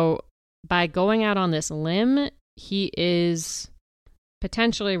 So by going out on this limb, he is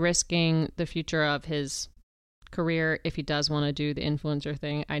potentially risking the future of his career if he does want to do the influencer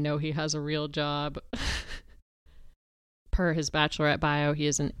thing. I know he has a real job. Per his Bachelorette bio, he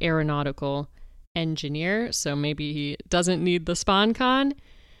is an aeronautical engineer, so maybe he doesn't need the SpawnCon.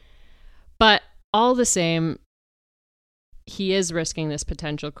 But all the same, he is risking this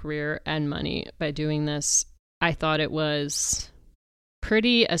potential career and money by doing this. I thought it was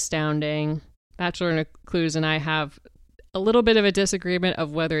pretty astounding. Bachelor Clues and I have a little bit of a disagreement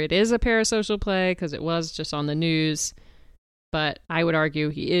of whether it is a parasocial play, because it was just on the news. But I would argue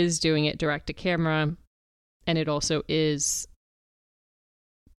he is doing it direct to camera, and it also is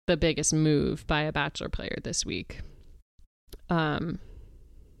the biggest move by a Bachelor player this week.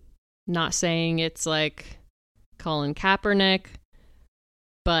 Not saying it's like Colin Kaepernick,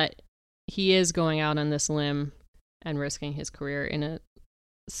 but he is going out on this limb and risking his career in a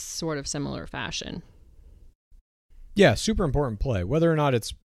sort of similar fashion. Yeah, super important play. Whether or not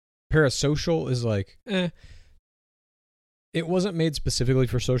it's parasocial is like, It wasn't made specifically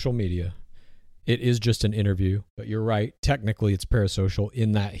for social media. It is just an interview, but you're right. Technically, it's parasocial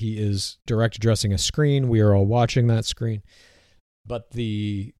in that he is direct addressing a screen. We are all watching that screen. But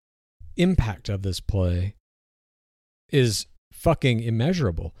the impact of this play is fucking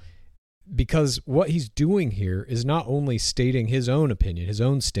immeasurable, because what he's doing here is not only stating his own opinion, his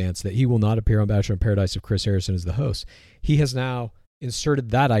own stance that he will not appear on Bachelor in Paradise if Chris Harrison is the host. He has now inserted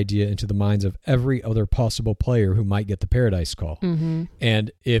that idea into the minds of every other possible player who might get the Paradise call. Mm-hmm.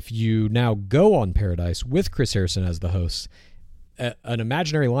 And if you now go on Paradise with Chris Harrison as the host, an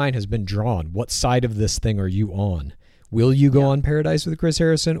imaginary line has been drawn. What side of this thing are you on? Will you go on Paradise with Chris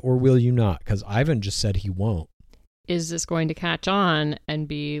Harrison, or will you not? Because Ivan just said he won't. Is this going to catch on and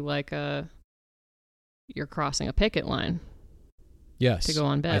be like you're crossing a picket line? Yes. To go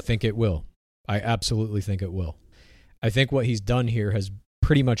on bet? I think it will. I absolutely think it will. I think what he's done here has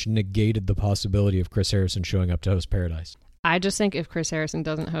pretty much negated the possibility of Chris Harrison showing up to host Paradise. I just think if Chris Harrison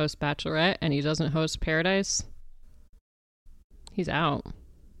doesn't host Bachelorette and he doesn't host Paradise, he's out.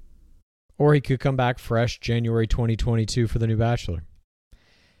 Or he could come back fresh January 2022 for the new Bachelor.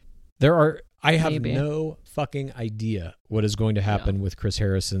 I have Maybe. no fucking idea what is going to happen with Chris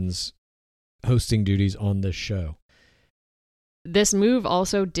Harrison's hosting duties on this show. This move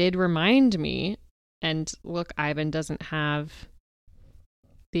also did remind me, and look, Ivan doesn't have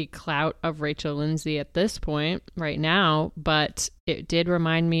the clout of Rachel Lindsay at this point right now, but it did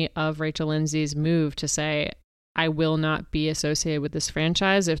remind me of Rachel Lindsay's move to say, I will not be associated with this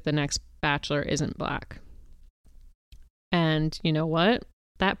franchise if the next Bachelor isn't Black. And you know what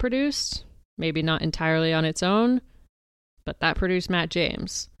that produced? Maybe not entirely on its own, but that produced Matt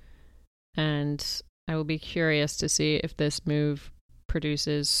James. And I will be curious to see if this move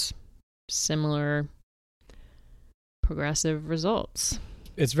produces similar progressive results.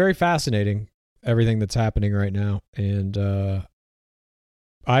 It's very fascinating, everything that's happening right now. And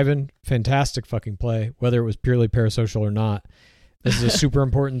Ivan, fantastic fucking play, whether it was purely parasocial or not. This is a super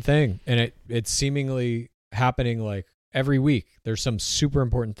important thing. And it's seemingly happening like every week. There's some super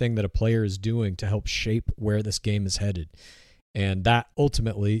important thing that a player is doing to help shape where this game is headed. And that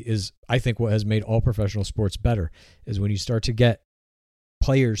ultimately is, I think, what has made all professional sports better, is when you start to get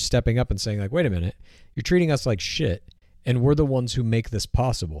players stepping up and saying, like, wait a minute, you're treating us like shit, and we're the ones who make this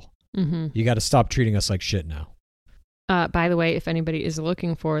possible. Mm-hmm. You got to stop treating us like shit now. By the way, if anybody is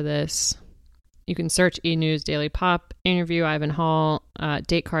looking for this, you can search E! News Daily Pop interview Ivan Hall.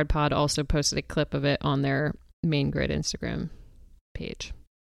 Date Card Pod also posted a clip of it on their Main Grid Instagram page.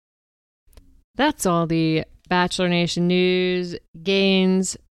 That's all the Bachelor Nation news,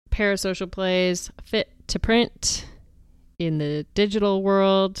 gains, parasocial plays, fit to print in the digital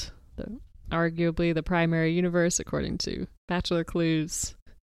world, arguably the primary universe, according to Bachelor Clues.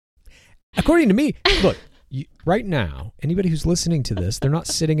 According to me, look, right now, anybody who's listening to this, they're not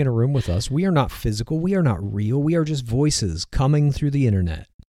sitting in a room with us. We are not physical. We are not real. We are just voices coming through the internet.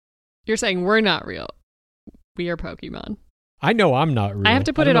 You're saying we're not real. We are Pokemon. I know I'm not real. I have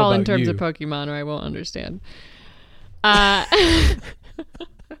to put it all in terms of Pokemon or I won't understand.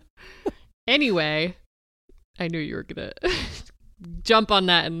 Anyway, I knew you were going to jump on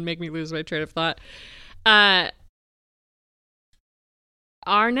that and make me lose my train of thought.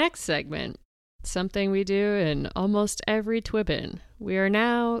 Our next segment, something we do in almost every Twibbin. We are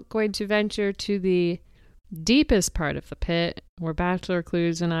now going to venture to the deepest part of the pit, where Bachelor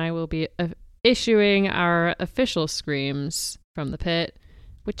Clues and I will be issuing our official screams from the pit,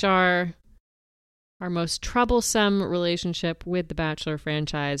 which are our most troublesome relationship with the Bachelor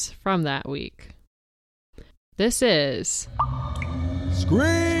franchise from that week. This is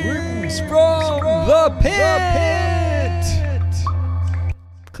Screams from the Pit!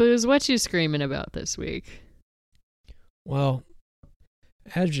 Clues, what you screaming about this week? Well,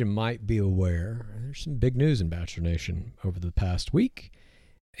 as you might be aware, there's some big news in Bachelor Nation over the past week.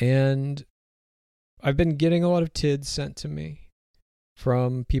 And I've been getting a lot of TIDs sent to me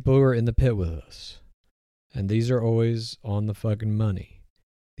from people who are in the pit with us. And these are always on the fucking money.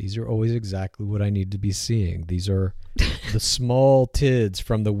 These are always exactly what I need to be seeing. These are the small TIDs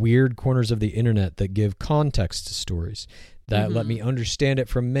from the weird corners of the internet that give context to stories, that let me understand it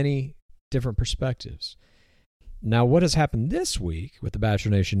from many different perspectives. Now, what has happened this week with the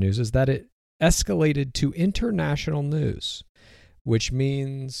Bachelor Nation news is that it escalated to international news, which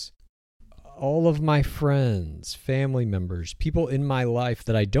means all of my friends, family members, people in my life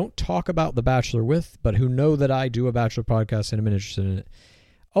that I don't talk about The Bachelor with, but who know that I do a Bachelor podcast and I'm interested in it,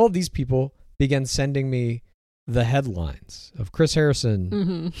 all of these people began sending me the headlines of Chris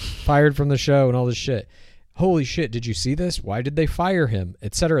Harrison fired from the show and all this shit. Holy shit, did you see this? Why did they fire him?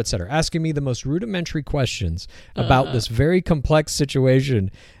 Et cetera, asking me the most rudimentary questions about this very complex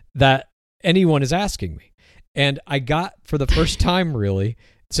situation that anyone is asking me. And I got, for the first time really,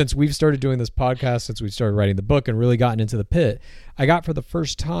 since we've started doing this podcast, since we started writing the book and really gotten into the pit, I got for the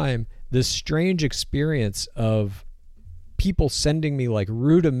first time this strange experience of people sending me like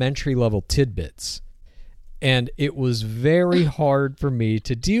rudimentary level tidbits. And it was very hard for me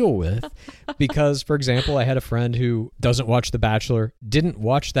to deal with because, for example, I had a friend who doesn't watch The Bachelor, didn't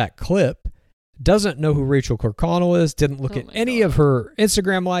watch that clip, doesn't know who Rachel Kirkconnell is, didn't look at any of her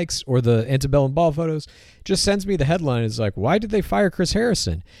Instagram likes or the antebellum ball photos, just sends me the headline. It's like, why did they fire Chris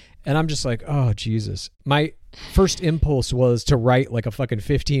Harrison? And I'm just like, oh, Jesus. My first impulse was to write like a fucking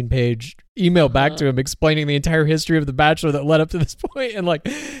 15-page email back to him explaining the entire history of The Bachelor that led up to this point and like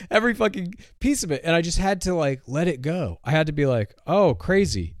every fucking piece of it. And I just had to like let it go. I had to be like, oh,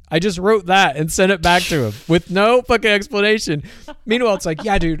 crazy. I just wrote that and sent it back to him with no fucking explanation. Meanwhile, it's like,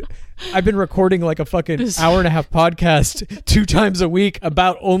 yeah, dude, I've been recording like a fucking hour and a half podcast 2 times a week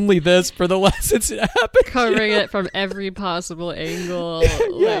about only this for the last since it happened. Covering it from every possible angle.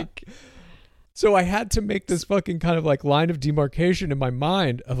 Yeah. So I had to make this fucking kind of like line of demarcation in my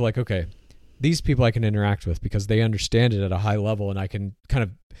mind of like, okay, these people I can interact with because they understand it at a high level and I can kind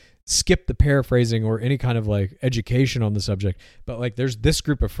of skip the paraphrasing or any kind of like education on the subject. But like there's this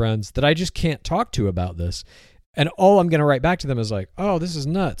group of friends that I just can't talk to about this. And all I'm going to write back to them is like, oh, this is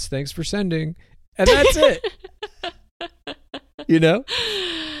nuts. Thanks for sending. And that's it. You know?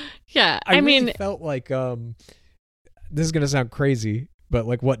 Yeah. I mean, felt like this is going to sound crazy, but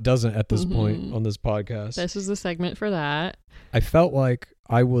like what doesn't at this point on this podcast. This is the segment for that. I felt like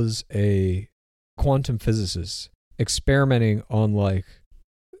I was a quantum physicist experimenting on like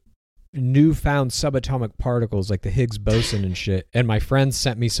newfound subatomic particles like the Higgs boson and shit. And my friends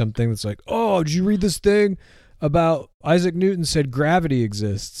sent me something that's like, oh, did you read this thing about Isaac Newton said gravity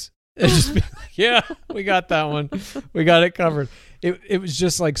exists? And just be like, yeah, we got that one. We got it covered. It was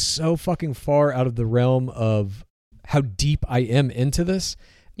just like so fucking far out of the realm of how deep I am into this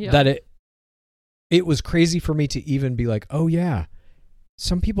that it was crazy for me to even be like, oh yeah,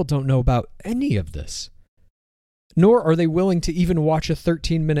 some people don't know about any of this. Nor are they willing to even watch a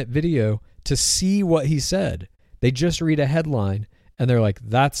 13-minute video to see what he said. They just read a headline and they're like,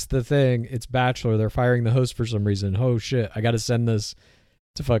 that's the thing. It's Bachelor. They're firing the host for some reason. Oh shit, I got to send this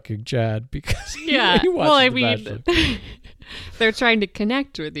to fucking Chad because he watches The Bachelor. They're trying to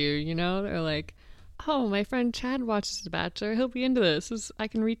connect with you, you know? They're like, oh, my friend Chad watches The Bachelor. He'll be into this. I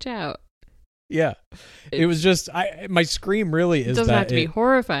can reach out. Yeah. It was just, my scream really is that. It doesn't have to be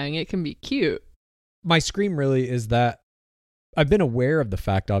horrifying. It can be cute. My scream really is that I've been aware of the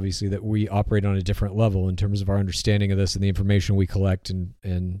fact, obviously, that we operate on a different level in terms of our understanding of this and the information we collect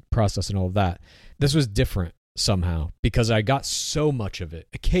and process and all of that. This was different somehow because I got so much of it.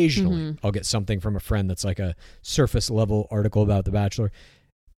 Occasionally, I'll get something from a friend that's like a surface level article about The Bachelor.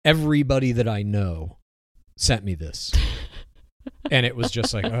 Everybody that I know sent me this. And it was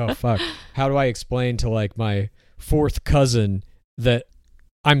just like, oh, fuck. How do I explain to like my fourth cousin that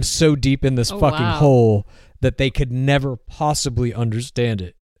I'm so deep in this fucking hole that they could never possibly understand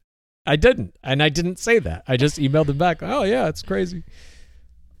it? I didn't. And I didn't say that. I just emailed them back. Oh, yeah, it's crazy.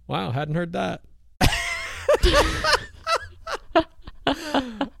 Wow, hadn't heard that.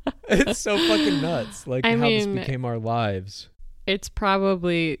 It's so fucking nuts. Like how this became our lives. It's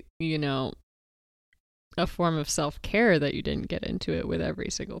probably, you know, a form of self-care that you didn't get into it with every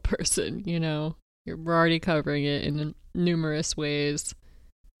single person, you know. We're already covering it in numerous ways.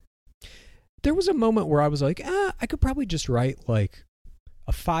 There was a moment where I was like, I could probably just write like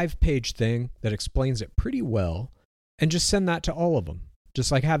a 5-page thing that explains it pretty well and just send that to all of them.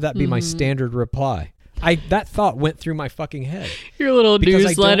 Just like have that be my standard reply. That thought went through my fucking head. Your little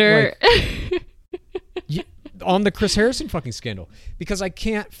newsletter. on the Chris Harrison fucking scandal, because I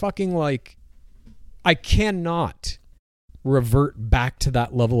can't fucking I cannot revert back to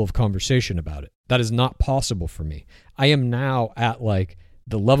that level of conversation about it. That is not possible for me. I am now at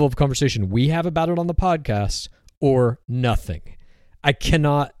the level of conversation we have about it on the podcast or nothing. I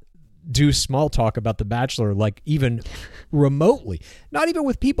cannot do small talk about The Bachelor, even remotely. Not even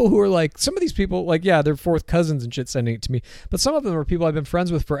with people who are some of these people, yeah, they're fourth cousins and shit sending it to me. But some of them are people I've been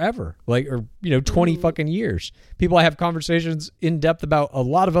friends with forever, 20 fucking years. People I have conversations in depth about a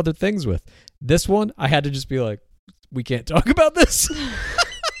lot of other things with. This one, I had to just be we can't talk about this.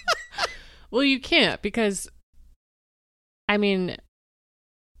 Well, you can't, because, I mean,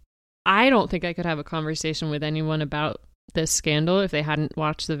 I don't think I could have a conversation with anyone about this scandal if they hadn't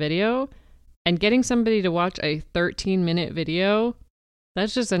watched the video. And getting somebody to watch a 13-minute video,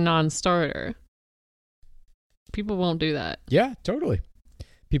 that's just a non-starter. People won't do that. Yeah, totally.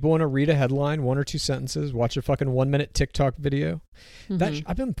 People want to read a headline, 1 or 2 sentences, watch a fucking 1-minute TikTok video. Mm-hmm.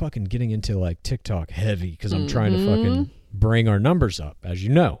 I've been fucking getting into TikTok heavy because I'm trying to fucking bring our numbers up, as you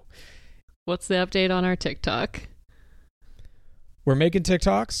know. What's the update on our TikTok? We're making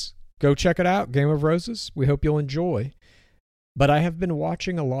TikToks. Go check it out. Game of Roses. We hope you'll enjoy. But I have been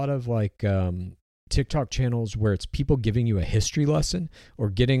watching a lot of TikTok channels where it's people giving you a history lesson or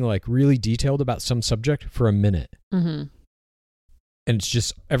getting really detailed about some subject for a minute. Mm-hmm. And it's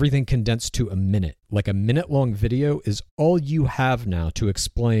just everything condensed to a minute. A minute-long video is all you have now to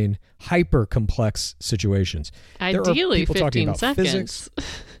explain hyper complex situations. Ideally, 15 seconds. Physics.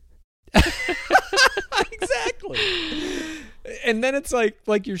 Exactly. And then it's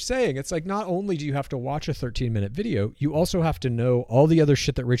like you're saying, it's not only do you have to watch a 13-minute video, you also have to know all the other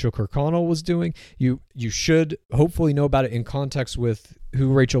shit that Rachel Kirkconnell was doing. You should hopefully know about it in context with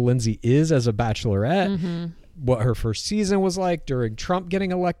who Rachel Lindsay is as a bachelorette, mm-hmm. what her first season was like during Trump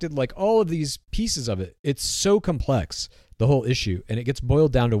getting elected, all of these pieces of it. It's so complex, the whole issue, and it gets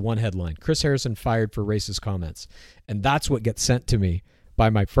boiled down to one headline: Chris Harrison fired for racist comments. And that's what gets sent to me by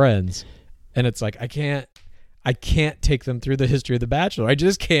my friends. And it's I can't take them through the history of The Bachelor. I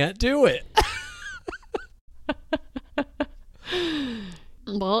just can't do it.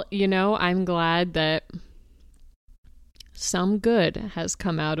 Well, I'm glad that some good has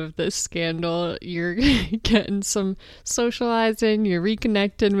come out of this scandal. You're getting some socializing. You're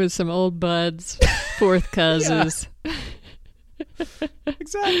reconnecting with some old buds, fourth cousins.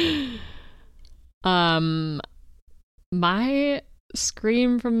 Exactly. My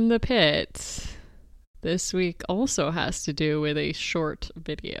scream from the pit this week also has to do with a short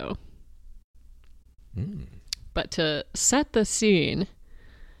video. But to set the scene,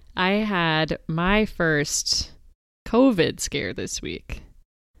 I had my first COVID scare this week.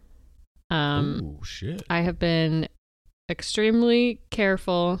 Oh, shit. I have been extremely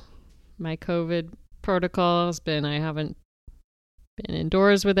careful. My COVID protocol has been I haven't been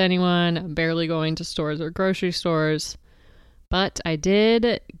indoors with anyone. I'm barely going to stores or grocery stores. But I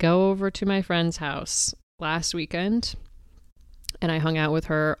did go over to my friend's house last weekend, and I hung out with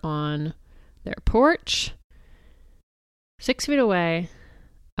her on their porch, 6 feet away.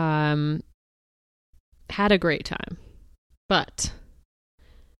 Had a great time. But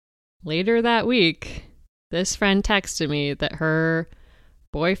later that week, this friend texted me that her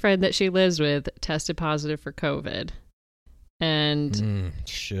boyfriend that she lives with tested positive for COVID. And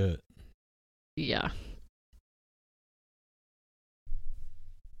shit. Yeah.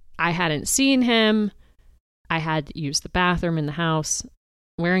 I hadn't seen him. I had used the bathroom in the house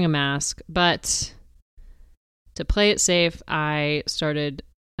wearing a mask, but to play it safe, I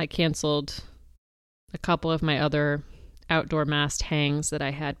canceled a couple of my other outdoor masked hangs that I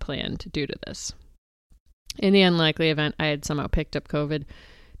had planned due to this. In the unlikely event I had somehow picked up COVID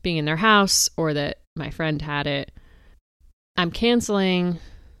being in their house or that my friend had it, I'm canceling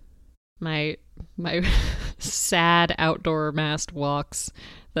my sad outdoor masked walks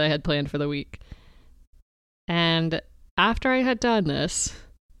that I had planned for the week. And after I had done this,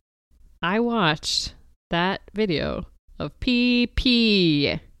 I watched that video of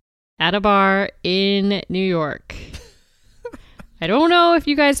PP at a bar in New York. I don't know if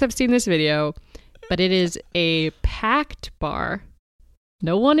you guys have seen this video, but it is a packed bar.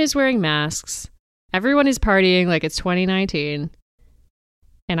 No one is wearing masks. Everyone is partying like it's 2019.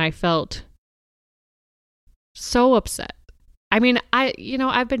 And I felt so upset. I mean,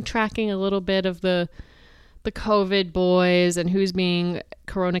 I've been tracking a little bit of the COVID boys and who's being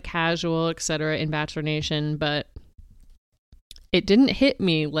Corona casual, etc. in Bachelor Nation, but it didn't hit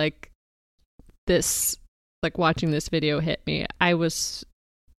me like this, like watching this video hit me. I was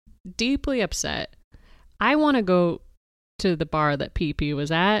deeply upset. I want to go to the bar that PP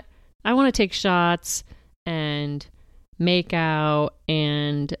was at. I want to take shots and make out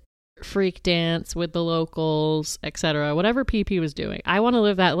and freak dance with the locals, etc. Whatever PP was doing. I want to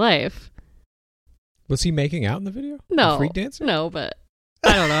live that life. Was he making out in the video? No. Freak dancing? No, but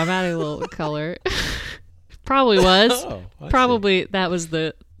I don't know. I'm adding a little color. Probably was. Oh, Probably that was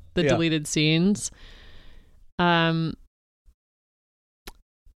the deleted scenes. And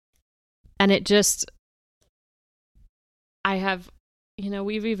it just, I have,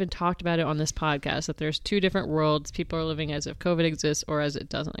 we've even talked about it on this podcast that there's two different worlds. People are living as if COVID exists or as it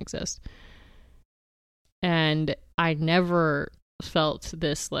doesn't exist. And I never felt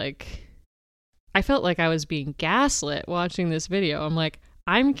this I felt like I was being gaslit watching this video. I'm like,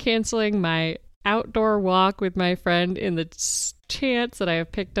 I'm canceling my outdoor walk with my friend in the chance that I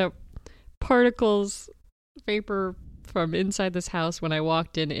have picked up particles, vapor from inside this house when I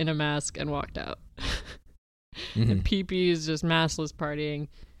walked in a mask and walked out. And PP is just maskless partying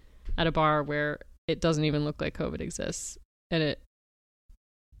at a bar where it doesn't even look like COVID exists. And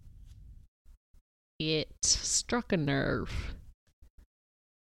it struck a nerve.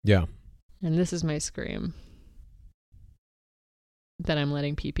 Yeah. And this is my scream that I'm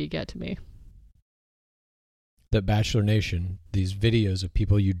letting PP get to me. That Bachelor Nation, these videos of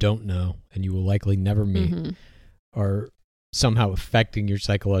people you don't know and you will likely never meet are somehow affecting your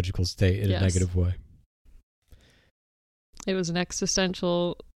psychological state in a negative way. It was an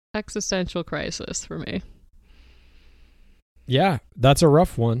existential crisis for me. Yeah, that's a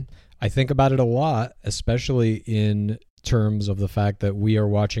rough one. I think about it a lot, especially in terms of the fact that we are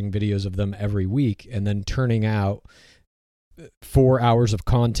watching videos of them every week and then turning out 4 hours of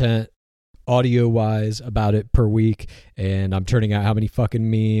content audio-wise about it per week, and I'm turning out how many fucking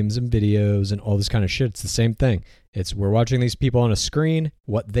memes and videos and all this kind of shit. It's the same thing. We're watching these people on a screen.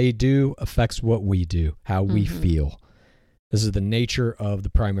 What they do affects what we do, how we feel. This is the nature of the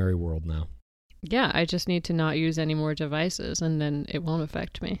primary world now. Yeah, I just need to not use any more devices, and then it won't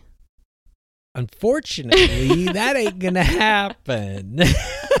affect me. Unfortunately, that ain't gonna happen.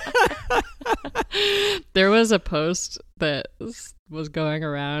 There was a post that was going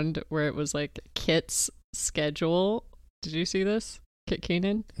around where it was like Kit's schedule. Did you see this? Kit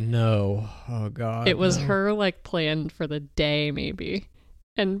Keenan? No. Oh, God. It was her plan for the day, maybe.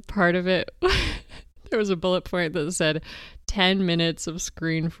 And part of it, there was a bullet point that said 10 minutes of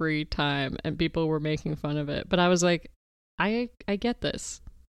screen-free time, and people were making fun of it. But I was like, I get this.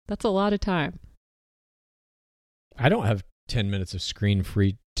 That's a lot of time. I don't have 10 minutes of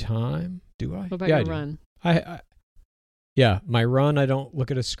screen-free time, do I? What about your run? Yeah, my run, I don't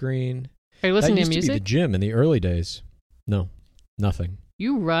look at a screen. Are you listening to music? That used to be the gym in the early days. No, nothing.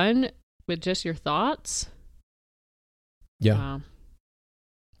 You run with just your thoughts? Yeah. Wow.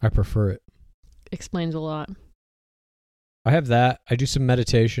 I prefer it. Explains a lot. I have that. I do some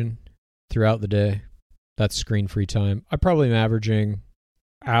meditation throughout the day. That's screen-free time. I probably am averaging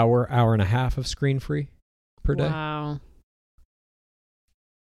hour and a half of screen-free per day. Wow.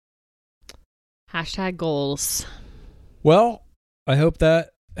 Hashtag goals. Well, I hope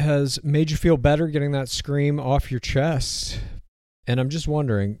that has made you feel better getting that scream off your chest. And I'm just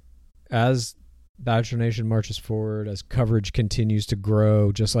wondering, as Bachelor Nation marches forward, as coverage continues to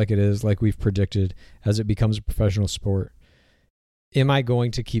grow, just like it is, like we've predicted, as it becomes a professional sport, am I going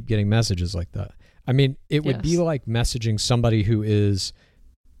to keep getting messages like that? I mean, it would be like messaging somebody who is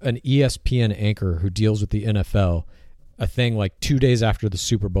an ESPN anchor who deals with the NFL, a thing like 2 days after the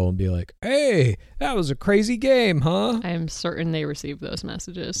Super Bowl, and be like, hey, that was a crazy game, huh? I am certain they received those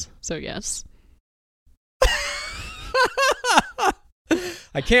messages. So yes.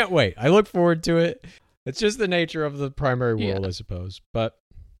 I can't wait. I look forward to it. It's just the nature of the primary world, I suppose. But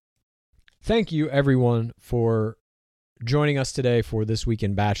thank you, everyone, for joining us today for This Week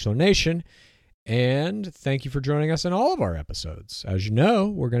in Bachelor Nation. And thank you for joining us in all of our episodes. As you know,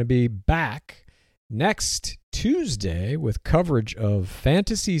 we're going to be back next Tuesday with coverage of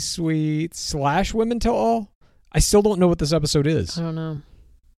Fantasy Suite / Women Tell All. I still don't know what this episode is. I don't know.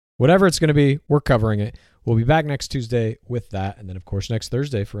 Whatever it's going to be, we're covering it. We'll be back next Tuesday with that. And then, of course, next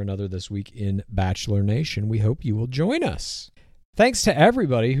Thursday for another This Week in Bachelor Nation. We hope you will join us. Thanks to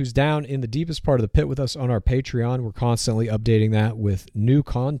everybody who's down in the deepest part of the pit with us on our Patreon. We're constantly updating that with new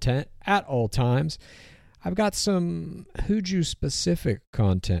content at all times. I've got some Hooju-specific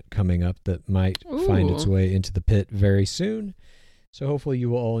content coming up that might find its way into the pit very soon. So hopefully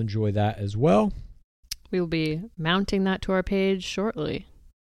you will all enjoy that as well. We will be mounting that to our page shortly.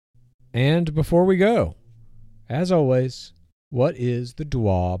 And before we go, as always, what is the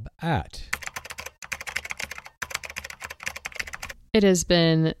DWAB at? It has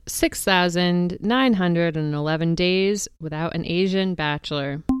been 6,911 days without an Asian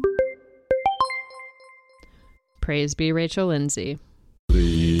bachelor. Praise be Rachel Lindsay.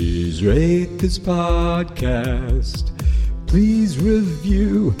 Please rate this podcast. Please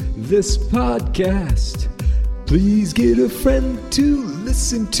review this podcast. Please get a friend to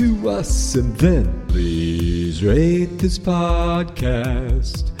listen to us, and then please rate this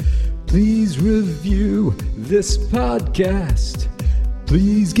podcast. Please review this podcast.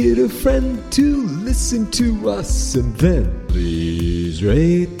 Please get a friend to listen to us, and then please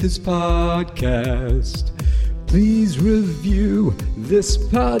rate this podcast. Please review this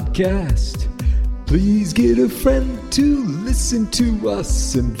podcast. Please get a friend to listen to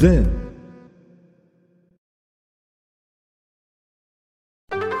us, and then.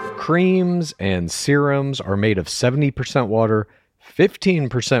 Creams and serums are made of 70% water,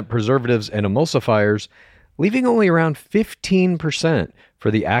 15% preservatives and emulsifiers, leaving only around 15%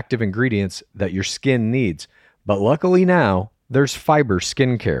 for the active ingredients that your skin needs. But luckily now, there's Fiber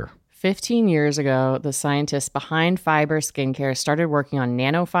Skincare. 15 years ago, the scientists behind Fiber Skincare started working on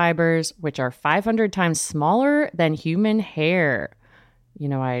nanofibers, which are 500 times smaller than human hair. You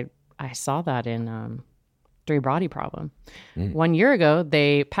know, I saw that in Three Body Problem. 1 year ago,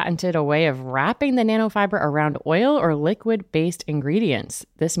 they patented a way of wrapping the nanofiber around oil or liquid-based ingredients.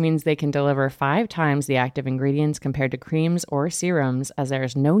 This means they can deliver 5 times the active ingredients compared to creams or serums, as there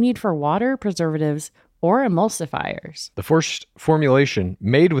is no need for water, preservatives, or emulsifiers. The first formulation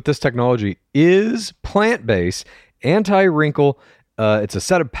made with this technology is plant-based, anti-wrinkle. It's a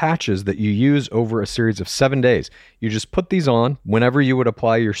set of patches that you use over a series of 7 days. You just put these on whenever you would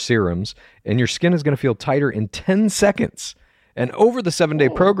apply your serums, and your skin is going to feel tighter in 10 seconds. And over the 7-day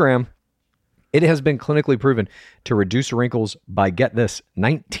program, it has been clinically proven to reduce wrinkles by, get this,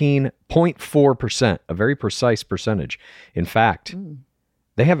 19.4%, a very precise percentage. In fact,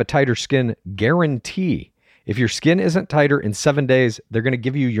 they have a tighter skin guarantee. If your skin isn't tighter in 7 days, they're going to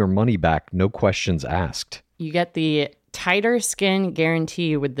give you your money back, no questions asked. You get the tighter skin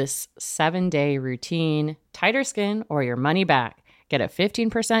guarantee with this 7-day routine. Tighter skin or your money back. Get a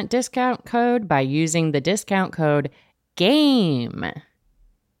 15% discount code by using the discount code GAME.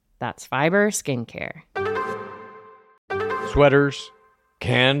 That's Fiber Skincare. Sweaters,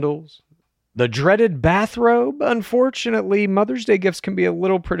 candles, the dreaded bathrobe. Unfortunately, Mother's Day gifts can be a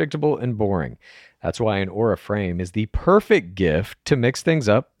little predictable and boring. That's why an Aura frame is the perfect gift to mix things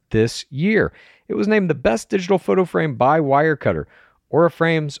up this year. It was named the best digital photo frame by Wirecutter. Aura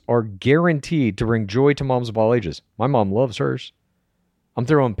frames are guaranteed to bring joy to moms of all ages. My mom loves hers. I'm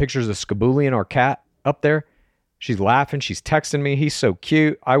throwing pictures of Skaboolian, our cat, up there. She's laughing. She's texting me. He's so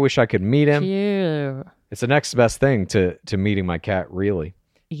cute. I wish I could meet him. Cute. It's the next best thing to meeting my cat, really.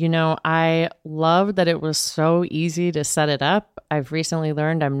 You know, I love that it was so easy to set it up. I've recently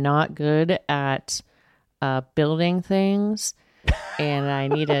learned I'm not good at building things, and I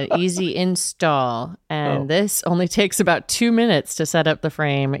need an easy install. And this only takes about 2 minutes to set up the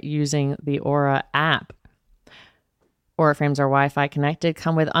frame using the Aura app. Aura frames are Wi-Fi connected,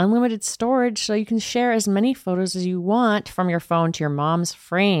 come with unlimited storage, so you can share as many photos as you want from your phone to your mom's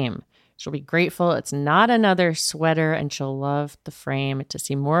frame. She'll be grateful it's not another sweater, and she'll love the frame to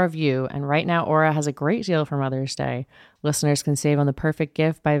see more of you. And right now, Aura has a great deal for Mother's Day. Listeners can save on the perfect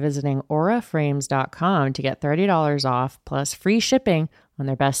gift by visiting auraframes.com to get $30 off plus free shipping on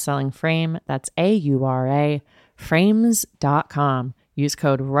their best-selling frame. That's AURA, frames.com. Use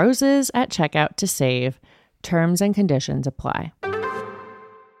code ROSES at checkout to save. Terms and conditions apply.